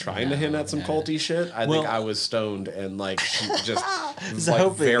think it was trying to hint at some culty shit. I think I was stoned and like she just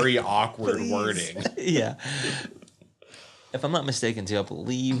like very awkward wording. Yeah. If I'm not mistaken, too, I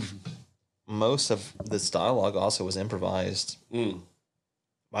believe most of this dialogue also was improvised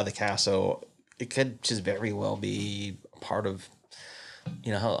by the cast. So it could just very well be part of,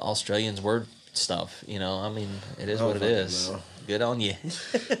 you know, how Australians word stuff. You know, I mean, it is what it is. Know. Good on you.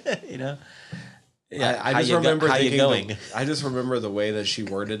 You know. Yeah, I just remember thinking I just remember the way that she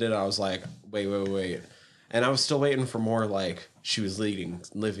worded it. I was like, wait. And I was still waiting for more, like, she was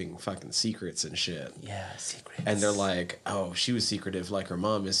living fucking secrets and shit. Yeah, secrets. And they're like, oh, she was secretive like her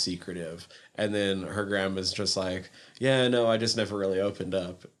mom is secretive. And then her grandma's just like, yeah, no, I just never really opened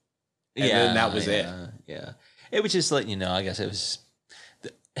up. And then that was it. Yeah. It was just letting you know, I guess it was...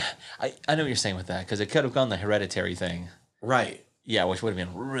 I know what you're saying with that, because it could have gone the Hereditary thing. Right. Yeah, which would have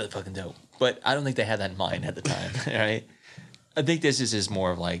been really fucking dope. But I don't think they had that in mind at the time, right? I think this is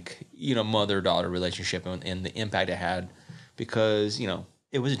more of like, you know, mother-daughter relationship and the impact it had because, you know,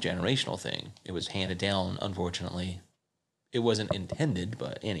 it was a generational thing. It was handed down, unfortunately. It wasn't intended,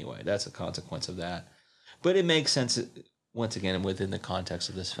 but anyway, that's a consequence of that. But it makes sense, once again, within the context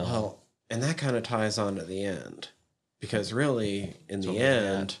of this film. Well, and that kind of ties on to the end. Because really, in the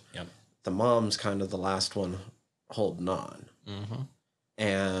end, the mom's kind of the last one holding on. Mm-hmm.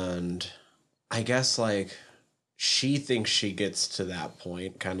 And I guess, like, she thinks she gets to that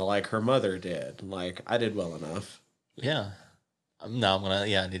point, kind of like her mother did. Like, I did well enough. Yeah. Now I'm going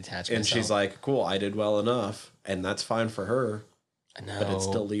to, detach myself. And she's like, cool, I did well enough. And that's fine for her. No. But it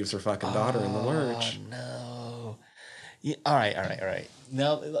still leaves her fucking daughter in the lurch. No. Yeah, all right.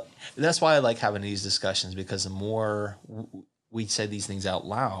 Now, that's why I like having these discussions, because the more we say these things out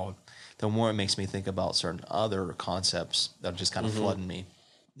loud, the more it makes me think about certain other concepts that are just kind of flooding me.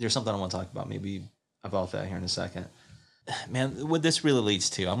 There's something I want to talk about, maybe about that here in a second. Man, what this really leads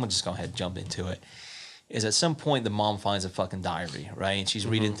to, I'm going to just go ahead and jump into it, is at some point the mom finds a fucking diary, right? And she's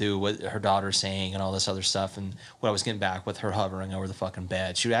reading through what her daughter's saying and all this other stuff. And what I was getting back with her hovering over the fucking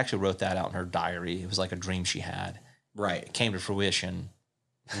bed, she actually wrote that out in her diary. It was like a dream she had. Right. It came to fruition.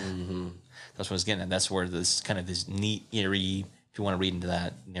 Mm-hmm. That's what I was getting at. That's where this kind of this neat, eerie, if you want to read into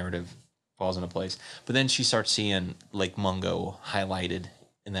that narrative, falls into place. But then she starts seeing Lake Mungo highlighted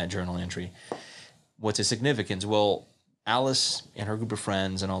in that journal entry. What's its significance? Well, Alice and her group of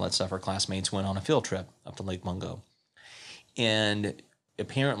friends and all that stuff, her classmates, went on a field trip up to Lake Mungo. And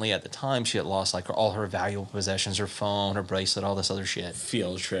apparently at the time she had lost like all her valuable possessions, her phone, her bracelet, all this other shit.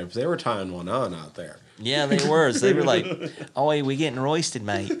 Field trip. They were tying one on out there. Yeah, they were. So they were like, oh, hey, we getting roasted,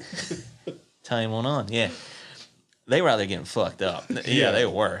 mate. Tying one on. Yeah. They were out there getting fucked up. Yeah, they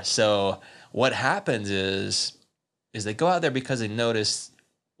were. So what happens is they go out there because they notice,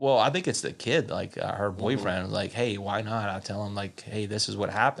 well, I think it's the kid, like her boyfriend, was like, hey, why not? I tell him, like, hey, this is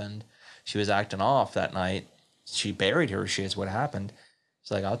what happened. She was acting off that night. She buried her shit's what happened. It's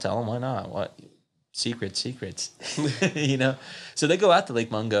like, I'll tell him, why not? What? Secrets. You know? So they go out to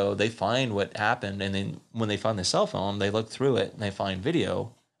Lake Mungo, they find what happened, and then when they find the cell phone, they look through it and they find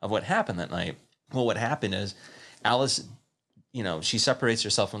video of what happened that night. Well, what happened is Alice, you know, she separates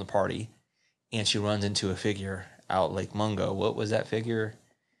herself from the party and she runs into a figure out Lake Mungo. What was that figure?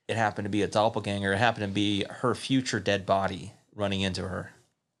 It happened to be a doppelganger. It happened to be her future dead body running into her.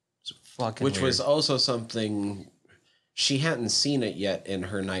 It's fucking Which weird. was also something, she hadn't seen it yet in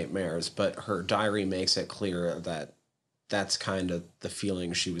her nightmares, but her diary makes it clear that that's kind of the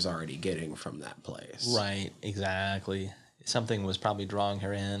feeling she was already getting from that place. Right, exactly. Something was probably drawing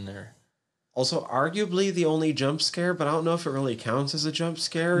her in, or also arguably the only jump scare, but I don't know if it really counts as a jump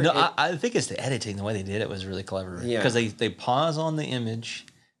scare. No, I think it's the editing. The way they did it was really clever. Yeah. Because they pause on the image,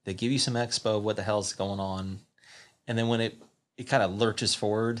 they give you some expo of what the hell's going on, and then when it kind of lurches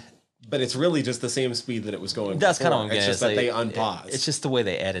forward. But it's really just the same speed that it was going. That's kind of what I'm getting. It's just that they unpause. It's just the way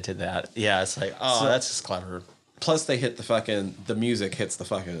they edited that. Yeah, it's like, oh, that's just clever. Plus, they hit the music hits the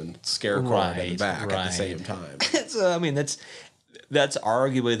fucking scare chord in the back at the same time. So, I mean, that's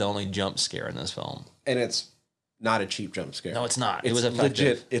arguably the only jump scare in this film. And it's not a cheap jump scare. No, it's not. It It's was effective.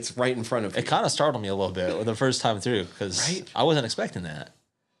 legit. It's right in front of you. It kind of startled me a little bit the first time through because Right? I wasn't expecting that.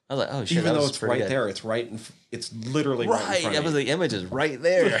 I was like, oh shit, Even that though was it's pretty right good. there, it's literally right in Right, front that of was you. the image is right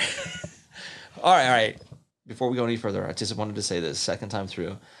there. All right. Before we go any further, I just wanted to say this second time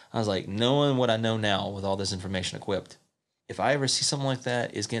through. I was like, knowing what I know now with all this information equipped, if I ever see something like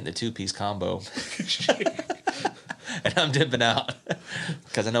that, it's getting the 2-piece combo. And I'm dipping out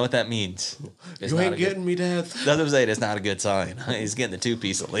because I know what that means. It's You not ain't a getting me, Dad. That's what I'm saying. It's not a good sign. He's getting the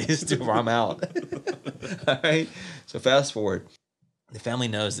 2-piece at least, or I'm out. All right. So fast forward. The family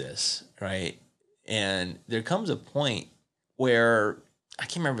knows this, right? And there comes a point where I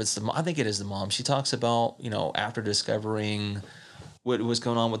can't remember if it's the mom. I think it is the mom. She talks about, after discovering what was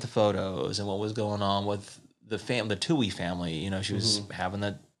going on with the photos and what was going on with the Tui family, she was having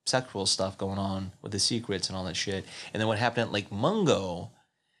the sexual stuff going on with the secrets and all that shit. And then what happened at Lake Mungo.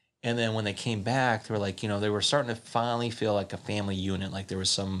 And then when they came back, they were like, they were starting to finally feel like a family unit. Like there was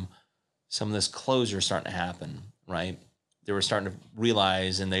some of this closure starting to happen, right? They were starting to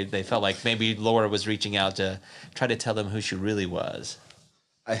realize, and they felt like maybe Laura was reaching out to try to tell them who she really was.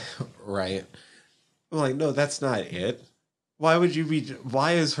 Right. I'm like, no, that's not it. Why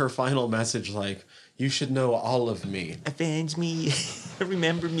is her final message like, you should know all of me? Avenge me.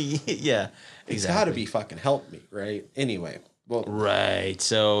 Remember me. Yeah, It's got to be fucking help me, right? Anyway. Well, right.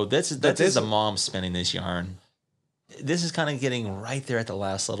 So that's the mom spinning this yarn. This is kind of getting right there at the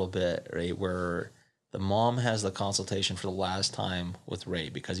last little bit, right? Where the mom has the consultation for the last time with Ray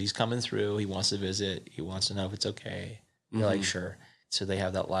because he's coming through. He wants to visit. He wants to know if it's okay. They're like, sure. So they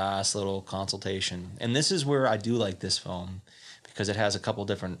have that last little consultation. And this is where I do like this film because it has a couple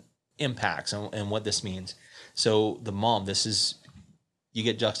different impacts and what this means. So the mom, you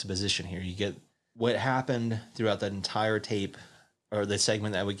get juxtaposition here. You get what happened throughout that entire tape or the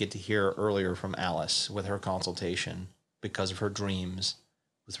segment that we get to hear earlier from Alice with her consultation because of her dreams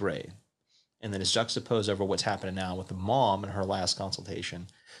with Ray. And then it's juxtaposed over what's happening now with the mom and her last consultation.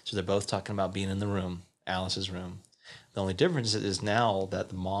 So they're both talking about being in the room, Alice's room. The only difference is now that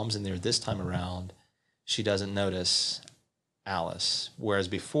the mom's in there this time around, she doesn't notice Alice. Whereas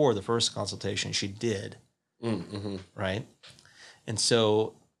before the first consultation, she did. Mm-hmm. Right? And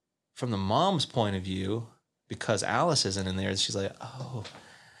so from the mom's point of view, because Alice isn't in there, she's like, oh,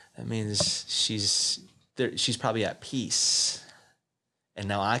 that means she's probably at peace. And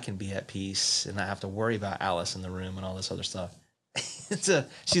now I can be at peace and not have to worry about Alice in the room and all this other stuff.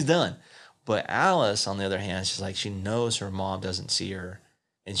 She's done. But Alice, on the other hand, she's like, she knows her mom doesn't see her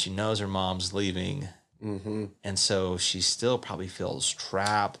and she knows her mom's leaving. Mm-hmm. And so she still probably feels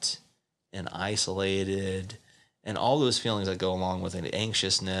trapped and isolated and all those feelings that go along with it,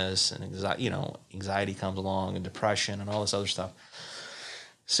 anxiousness and anxiety comes along and depression and all this other stuff.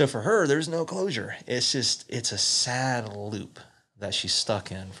 So for her, there's no closure. It's a sad loop that she's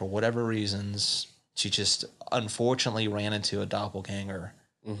stuck in for whatever reasons. She just unfortunately ran into a doppelganger.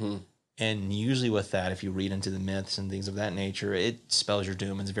 Mm-hmm. And usually with that, if you read into the myths and things of that nature, it spells your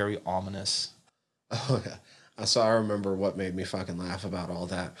doom. It's very ominous. Oh, yeah. So I remember what made me fucking laugh about all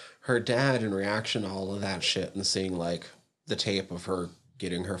that. Her dad, in reaction to all of that shit and seeing, like, the tape of her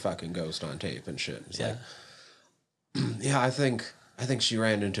getting her fucking ghost on tape and shit. It's like, yeah, I think she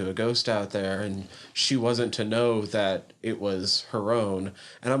ran into a ghost out there and she wasn't to know that it was her own.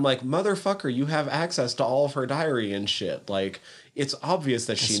 And I'm like, motherfucker, you have access to all of her diary and shit. Like, it's obvious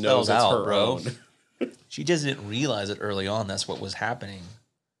that she knows it's her own. She just didn't realize it early on. That's what was happening.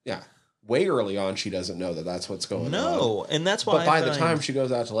 Yeah. Way early on, she doesn't know that that's what's going on. No, and that's why. But by the time she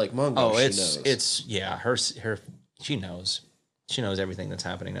goes out to Lake Mungo, she knows. She knows. She knows everything that's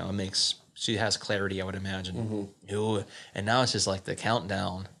happening now. She has clarity, I would imagine. Mm-hmm. And now it's just like the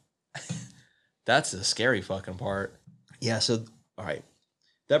countdown. That's the scary fucking part. Yeah, so, all right.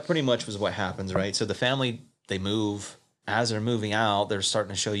 That pretty much was what happens, right? So the family, they move. As they're moving out, they're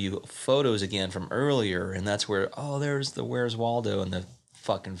starting to show you photos again from earlier. And that's where, there's the Where's Waldo in the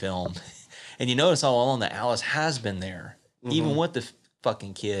fucking film. And you notice all along that Alice has been there. Mm-hmm. Even with the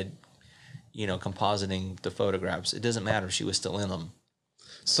fucking kid, compositing the photographs. It doesn't matter. She was still in them.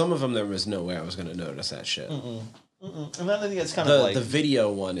 Some of them, there was no way I was going to notice that shit. Mm-mm. And I think it's kind of like... The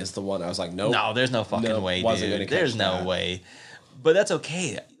video one is the one I was like, nope. No, there's no fucking way, dude. There's no way. But that's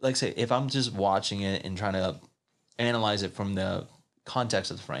okay. Like I say, if I'm just watching it and trying to analyze it from the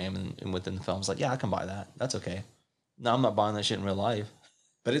context of the frame and within the film, it's like, yeah, I can buy that. That's okay. No, I'm not buying that shit in real life.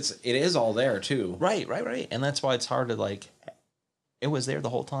 But it is all there, too. Right. And that's why it's hard to, like... It was there the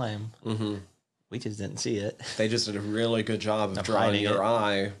whole time. Mm-hmm. We just didn't see it. They just did a really good job of drawing your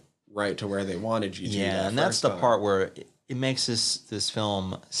eye right to where they wanted you to. Yeah, and that's the part where it makes this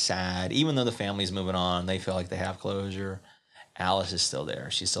film sad. Even though the family's moving on, they feel like they have closure. Alice is still there.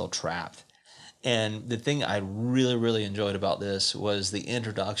 She's still trapped. And the thing I really, really enjoyed about this was the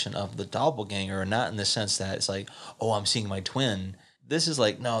introduction of the doppelganger, not in the sense that it's like, oh, I'm seeing my twin. This is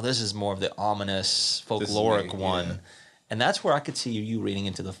like, no, this is more of the ominous folkloric one. Yeah. And that's where I could see you reading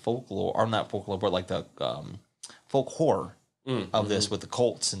into the folklore, or not folklore, but like the folk horror of this with the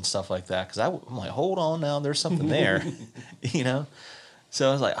cults and stuff like that. Because I'm like, hold on now, there's something there, you know? So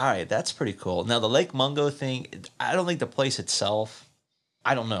I was like, all right, that's pretty cool. Now, the Lake Mungo thing, I don't think the place itself,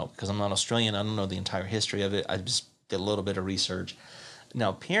 I don't know, because I'm not Australian. I don't know the entire history of it. I just did a little bit of research.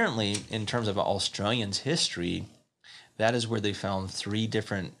 Now, apparently, in terms of Australians' history, that is where they found 3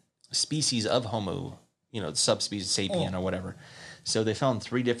 different species of Homo, subspecies sapien or whatever. So they found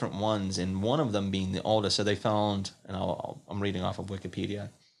 3 different ones, and one of them being the oldest. So they found, and I'm reading off of Wikipedia,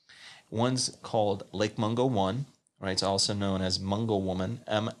 one's called Lake Mungo 1, right? It's also known as Mungo Woman,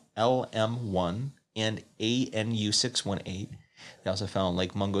 MLM1, and ANU618. They also found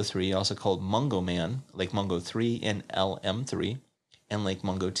Lake Mungo 3, also called Mungo Man, Lake Mungo 3 and LM3, and Lake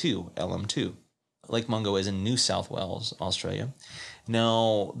Mungo 2, LM2. Lake Mungo is in New South Wales, Australia.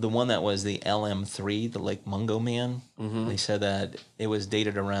 Now, the one that was the LM3, the Lake Mungo Man, they said that it was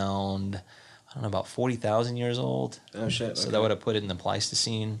dated around, I don't know, about 40,000 years old. Oh, shit. So Okay. that would have put it in the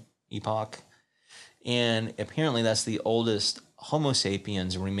Pleistocene epoch. And apparently that's the oldest Homo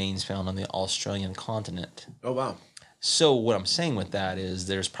sapiens remains found on the Australian continent. Oh, wow. So what I'm saying with that is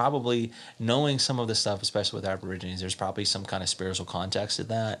there's probably, knowing some of the stuff, especially with Aborigines, there's probably some kind of spiritual context to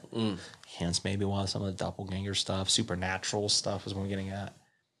that. Hence maybe why some of the doppelganger stuff, supernatural stuff is what we're getting at.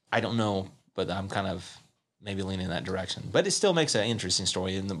 I don't know, but I'm kind of maybe leaning in that direction. But it still makes an interesting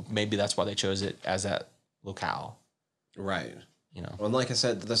story, and maybe that's why they chose it as that locale. Right. You know. Well, and like I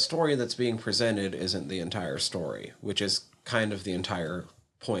said, the story that's being presented isn't the entire story, which is kind of the entire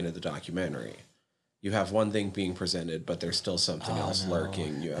point of the documentary. You have one thing being presented, but there's still something else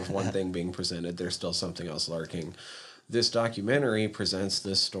lurking. You have one thing being presented, there's still something else lurking. This documentary presents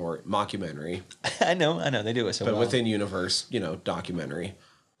this story, mockumentary, I know, they do it so but well. within universe, documentary,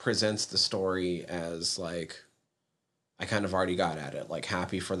 presents the story as like, I kind of already got at it, like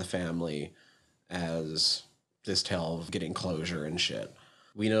happy for the family as this tale of getting closure and shit.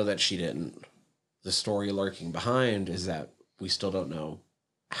 We know that she didn't. The story lurking behind is that we still don't know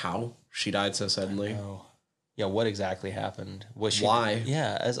how she died so suddenly. Oh. Yeah, what exactly happened? Was she? Why?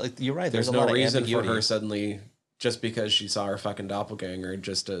 Yeah, as like you're right. There's a no lot of reason for ambiguity. her suddenly, just because she saw her fucking doppelganger,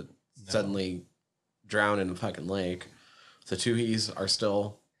 just to suddenly drown in a fucking lake. The Tuohys are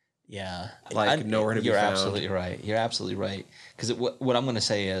still Yeah, like nowhere to be You're found. absolutely right. You're absolutely right. Because what I'm going to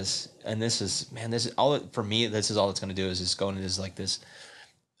say is, and this is all for me. This is all it's going to do is just go into this like this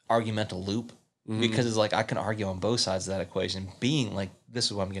argumental loop. Because it's like I can argue on both sides of that equation. Being like, this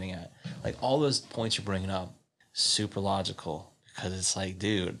is what I'm getting at. Like all those points you're bringing up, super logical. Because it's like,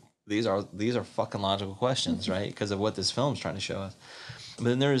 dude, these are fucking logical questions, right? Because of what this film's trying to show us. But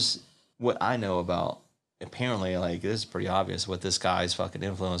then there's what I know about. Apparently, like this is pretty obvious what this guy's fucking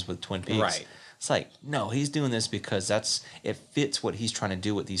influence with Twin Peaks. Right. It's like, no, he's doing this because it fits what he's trying to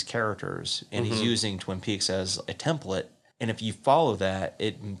do with these characters, and he's using Twin Peaks as a template. And if you follow that,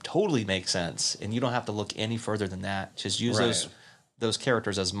 it totally makes sense, and you don't have to look any further than that. Just use Right. those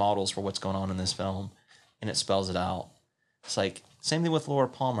characters as models for what's going on in this film, and it spells it out. It's like same thing with Laura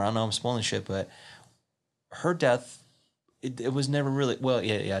Palmer. I know I'm spoiling shit, but her death, it was never really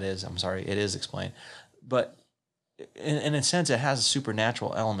yeah, it is. I'm sorry, it is explained, but in a sense, it has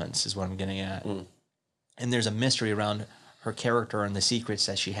supernatural elements, is what I'm getting at. And there's a mystery around her character and the secrets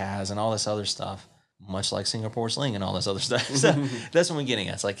that she has and all this other stuff, much like Singapore Sling and all this other stuff. So that's what I'm getting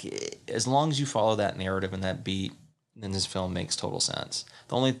at. It's like, as long as you follow that narrative and that beat, then this film makes total sense.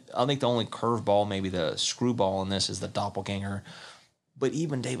 I think the only curveball, maybe the screwball in this, is the doppelganger. But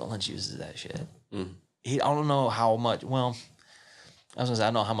even David Lynch uses that shit. I don't know how much, well, I was going to say, I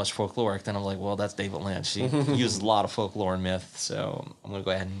don't know how much folkloric. Then I'm like, well, that's David Lynch. He uses a lot of folklore and myth, so I'm going to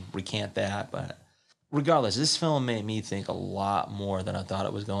go ahead and recant that. But regardless, this film made me think a lot more than I thought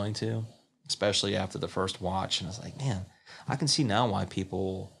it was going to, especially after the first watch. And I was like, man, I can see now why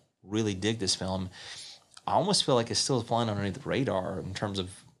people really dig this film. I almost feel like it's still flying underneath the radar in terms of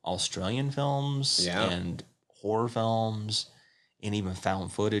Australian films and horror films and even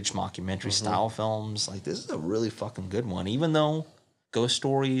found footage, mockumentary style films. Like, this is a really fucking good one. Even though ghost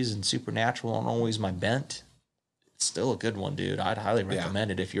stories and supernatural aren't always my bent, it's still a good one, dude. I'd highly recommend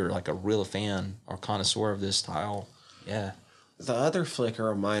it if you're like a real fan or connoisseur of this style. Yeah. The other flick it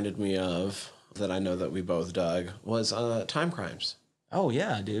reminded me of that I know that we both dug was Time Crimes. Oh,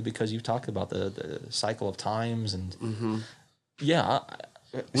 yeah, dude, because you've talked about the cycle of times and yeah,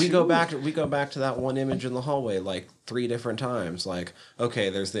 We go back to that one image in the hallway like 3 different times. Like, okay,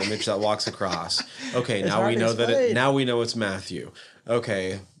 there's the image that walks across. Okay, now we know now we know it's Matthew.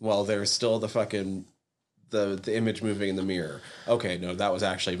 Okay, well, there's still the fucking the image moving in the mirror. Okay, no, that was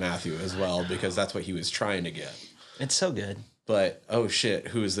actually Matthew as well because that's what he was trying to get. It's so good. But oh shit,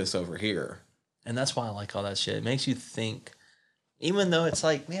 who is this over here? And that's why I like all that shit. It makes you think, even though it's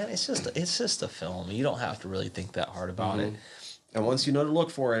like, man, it's just a film. You don't have to really think that hard about it. And once you know to look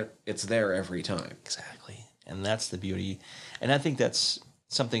for it, it's there every time. Exactly. And that's the beauty. And I think that's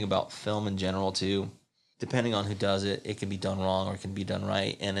something about film in general, too. Depending on who does it, it can be done wrong or it can be done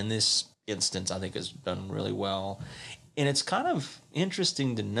right. And in this instance, I think it's done really well. And it's kind of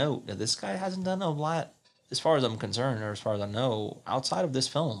interesting to note that this guy hasn't done a lot, as far as I'm concerned, or as far as I know, outside of this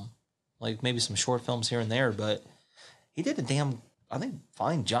film. Like maybe some short films here and there, but he did a damn, I think,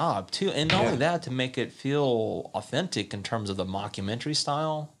 fine job too. And not only that, to make it feel authentic in terms of the mockumentary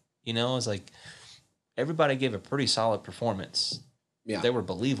style, it's like everybody gave a pretty solid performance. Yeah. They were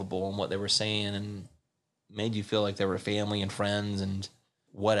believable in what they were saying and made you feel like they were family and friends and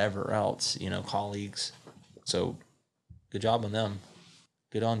whatever else, colleagues. So good job on them.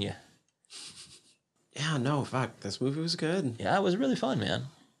 Good on you. Yeah, no, fuck. This movie was good. Yeah, it was really fun, man.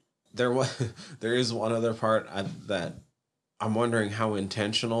 There is one other part that I'm wondering how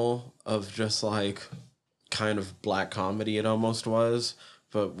intentional of just like kind of black comedy it almost was,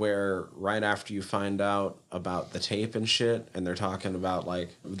 but where right after you find out about the tape and shit, and they're talking about like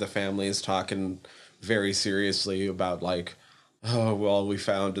the family is talking very seriously about like, oh, well, we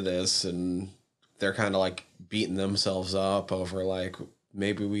found this, and they're kind of like beating themselves up over like,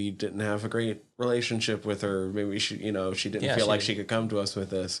 maybe we didn't have a great relationship with her. Maybe we should, she didn't feel like she could come to us with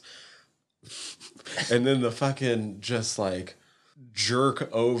this. And then the fucking just like jerk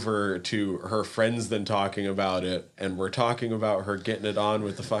over to her friends then talking about it, and we're talking about her getting it on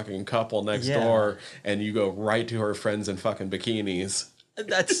with the fucking couple next door, and you go right to her friends in fucking bikinis.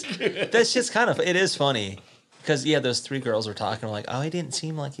 That's just kind of, it is funny. Because, those 3 girls were talking like, oh, he didn't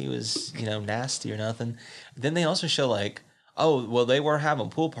seem like he was, nasty or nothing. Then they also show like, oh, well, they were having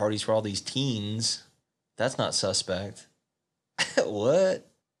pool parties for all these teens. That's not suspect. What?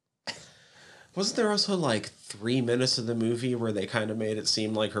 Wasn't there also like 3 minutes of the movie where they kind of made it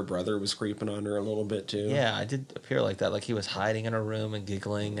seem like her brother was creeping on her a little bit too? Yeah, it did appear like that. Like he was hiding in her room and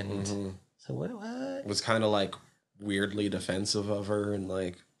giggling. And so what? It was kind of like weirdly defensive of her and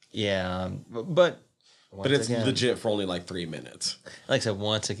like... Yeah, but it's legit for only like 3 minutes. Like I said,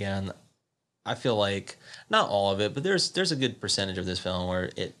 once again, I feel like not all of it, but there's a good percentage of this film where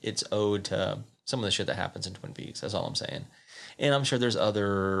it's owed to some of the shit that happens in Twin Peaks. That's all I'm saying. And I'm sure there's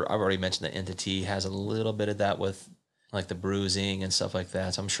other. I've already mentioned that Entity has a little bit of that with like the bruising and stuff like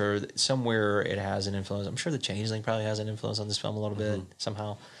that. So I'm sure that somewhere it has an influence. I'm sure the Changeling probably has an influence on this film a little bit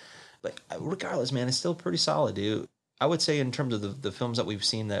somehow. But regardless, man, it's still pretty solid, dude. I would say in terms of the films that we've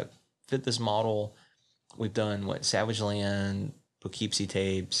seen that fit this model, we've done Savage Land, Poughkeepsie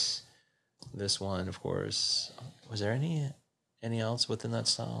Tapes. This one, of course. Was there any else within that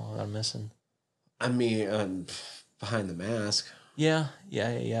style that I'm missing? I mean, Behind the Mask. Yeah.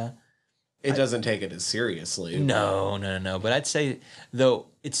 It doesn't take it as seriously. No. But I'd say, though,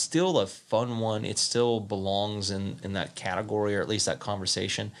 it's still a fun one. It still belongs in that category, or at least that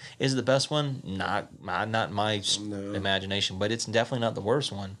conversation. Is it the best one? Not my imagination, but it's definitely not the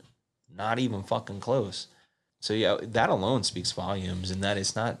worst one. Not even fucking close. So yeah, that alone speaks volumes, and that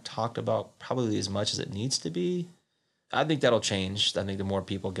it's not talked about probably as much as it needs to be. I think that'll change. I think the more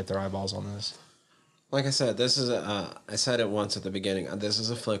people get their eyeballs on this. Like I said, this is I said it once at the beginning. This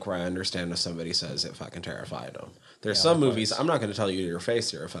is a flick where I understand if somebody says it fucking terrified them. There's some movies. I'm not going to tell you to your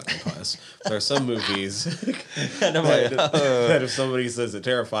face you're a fucking puss. There's some movies that if somebody says it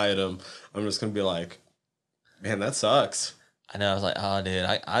terrified them, I'm just going to be like, man, that sucks. I know. I was like, oh, dude,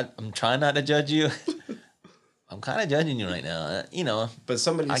 I'm trying not to judge you. I'm kind of judging you right now, But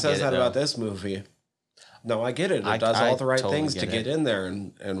somebody says that about this movie. No, I get it. It does all the right totally things to get in there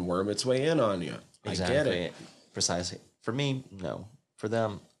and worm its way in on you. Exactly. I get it. Precisely. For me, no. For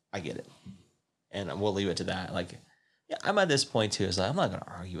them, I get it. And we'll leave it to that. Like, yeah, I'm at this point too. It's like, I'm not going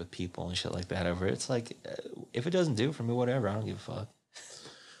to argue with people and shit like that over it. It's like, if it doesn't do it for me, whatever. I don't give a fuck.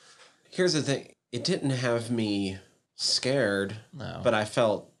 Here's the thing. It didn't have me scared, but I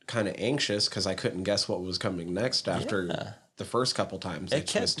felt kind of anxious because I couldn't guess what was coming next after the first couple times they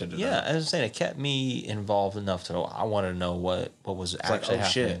twisted it up. Yeah, as I was saying, it kept me involved enough to know I wanted to know what was actually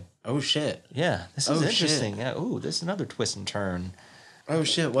happening. Oh shit. Yeah, this is interesting. Yeah, this is another twist and turn. Oh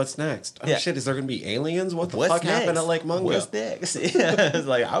shit, what's next? Oh shit, is there gonna be aliens? What the fuck happened at Lake Mungo? What's next? Yeah, it's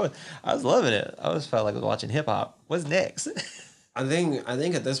like I was loving it. I always felt like I was watching hip hop. What's next? I think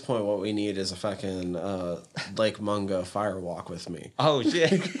at this point what we need is a fucking Lake Mungo fire walk with me. Oh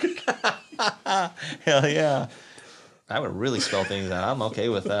shit! Hell yeah! That would really spell things out. I'm okay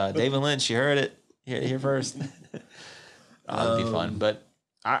with David Lynch. You heard it here first. That would be fun. But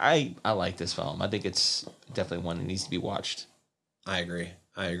I like this film. I think it's definitely one that needs to be watched. I agree.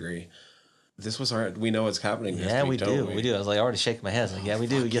 This was our. We know what's happening. Yeah, week, we do. We do. I was like already shaking my head. I was like, yeah, we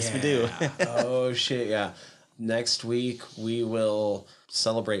do. Yes, we do. Oh shit! Yeah. Next week we will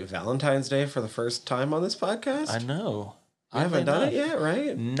celebrate Valentine's Day for the first time on this podcast. I know. I haven't done it yet,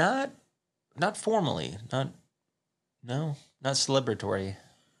 right? Not formally. Not celebratory.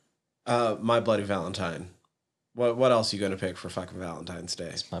 My Bloody Valentine. What else are you gonna pick for fucking Valentine's Day?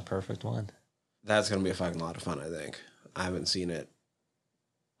 It's my perfect one. That's gonna be a fucking lot of fun. I think. I haven't seen it.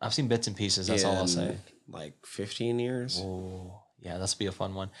 I've seen bits and pieces. That's all I'll say. Like 15 years. Oh, yeah, that's be a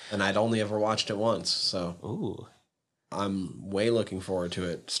fun one. And I'd only ever watched it once, so ooh, I'm way looking forward to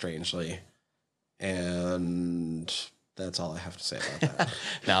it. Strangely, and that's all I have to say about that.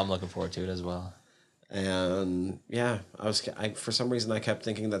 Now I'm looking forward to it as well. And yeah, I for some reason I kept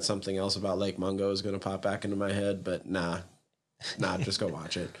thinking that something else about Lake Mungo is going to pop back into my head, but nah, just go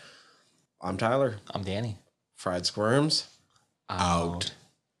watch it. I'm Tyler. I'm Danny. Fried Squirms. Out.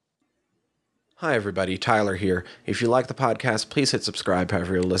 Hi, everybody. Tyler here. If you like the podcast, please hit subscribe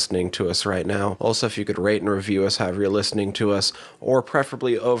however you're listening to us right now. Also, if you could rate and review us however you're listening to us, or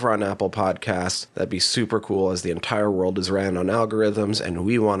preferably over on Apple Podcasts, that'd be super cool as the entire world is ran on algorithms and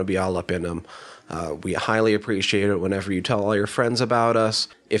we want to be all up in them. We highly appreciate it whenever you tell all your friends about us.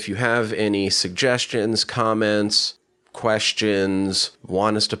 If you have any suggestions, comments, questions,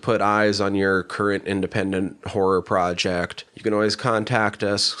 want us to put eyes on your current independent horror project, you can always contact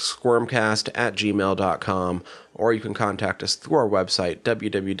us, squirmcast@gmail.com, or you can contact us through our website,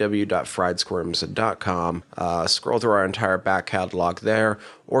 www.friedsquirms.com. Scroll through our entire back catalog there,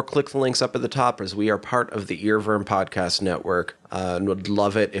 or click the links up at the top as we are part of the Earworm Podcast Network. And would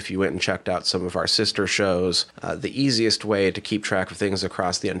love it if you went and checked out some of our sister shows. The easiest way to keep track of things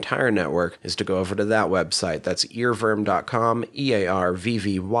across the entire network is to go over to that website. That's earworm.com,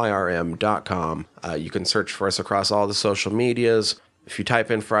 EARVVYRM.com. You can search for us across all the social medias. If you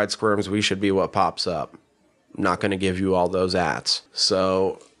type in Fried Squirms, we should be what pops up. I'm not going to give you all those ads.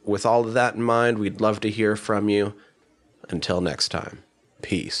 So with all of that in mind, we'd love to hear from you. Until next time,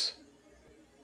 peace.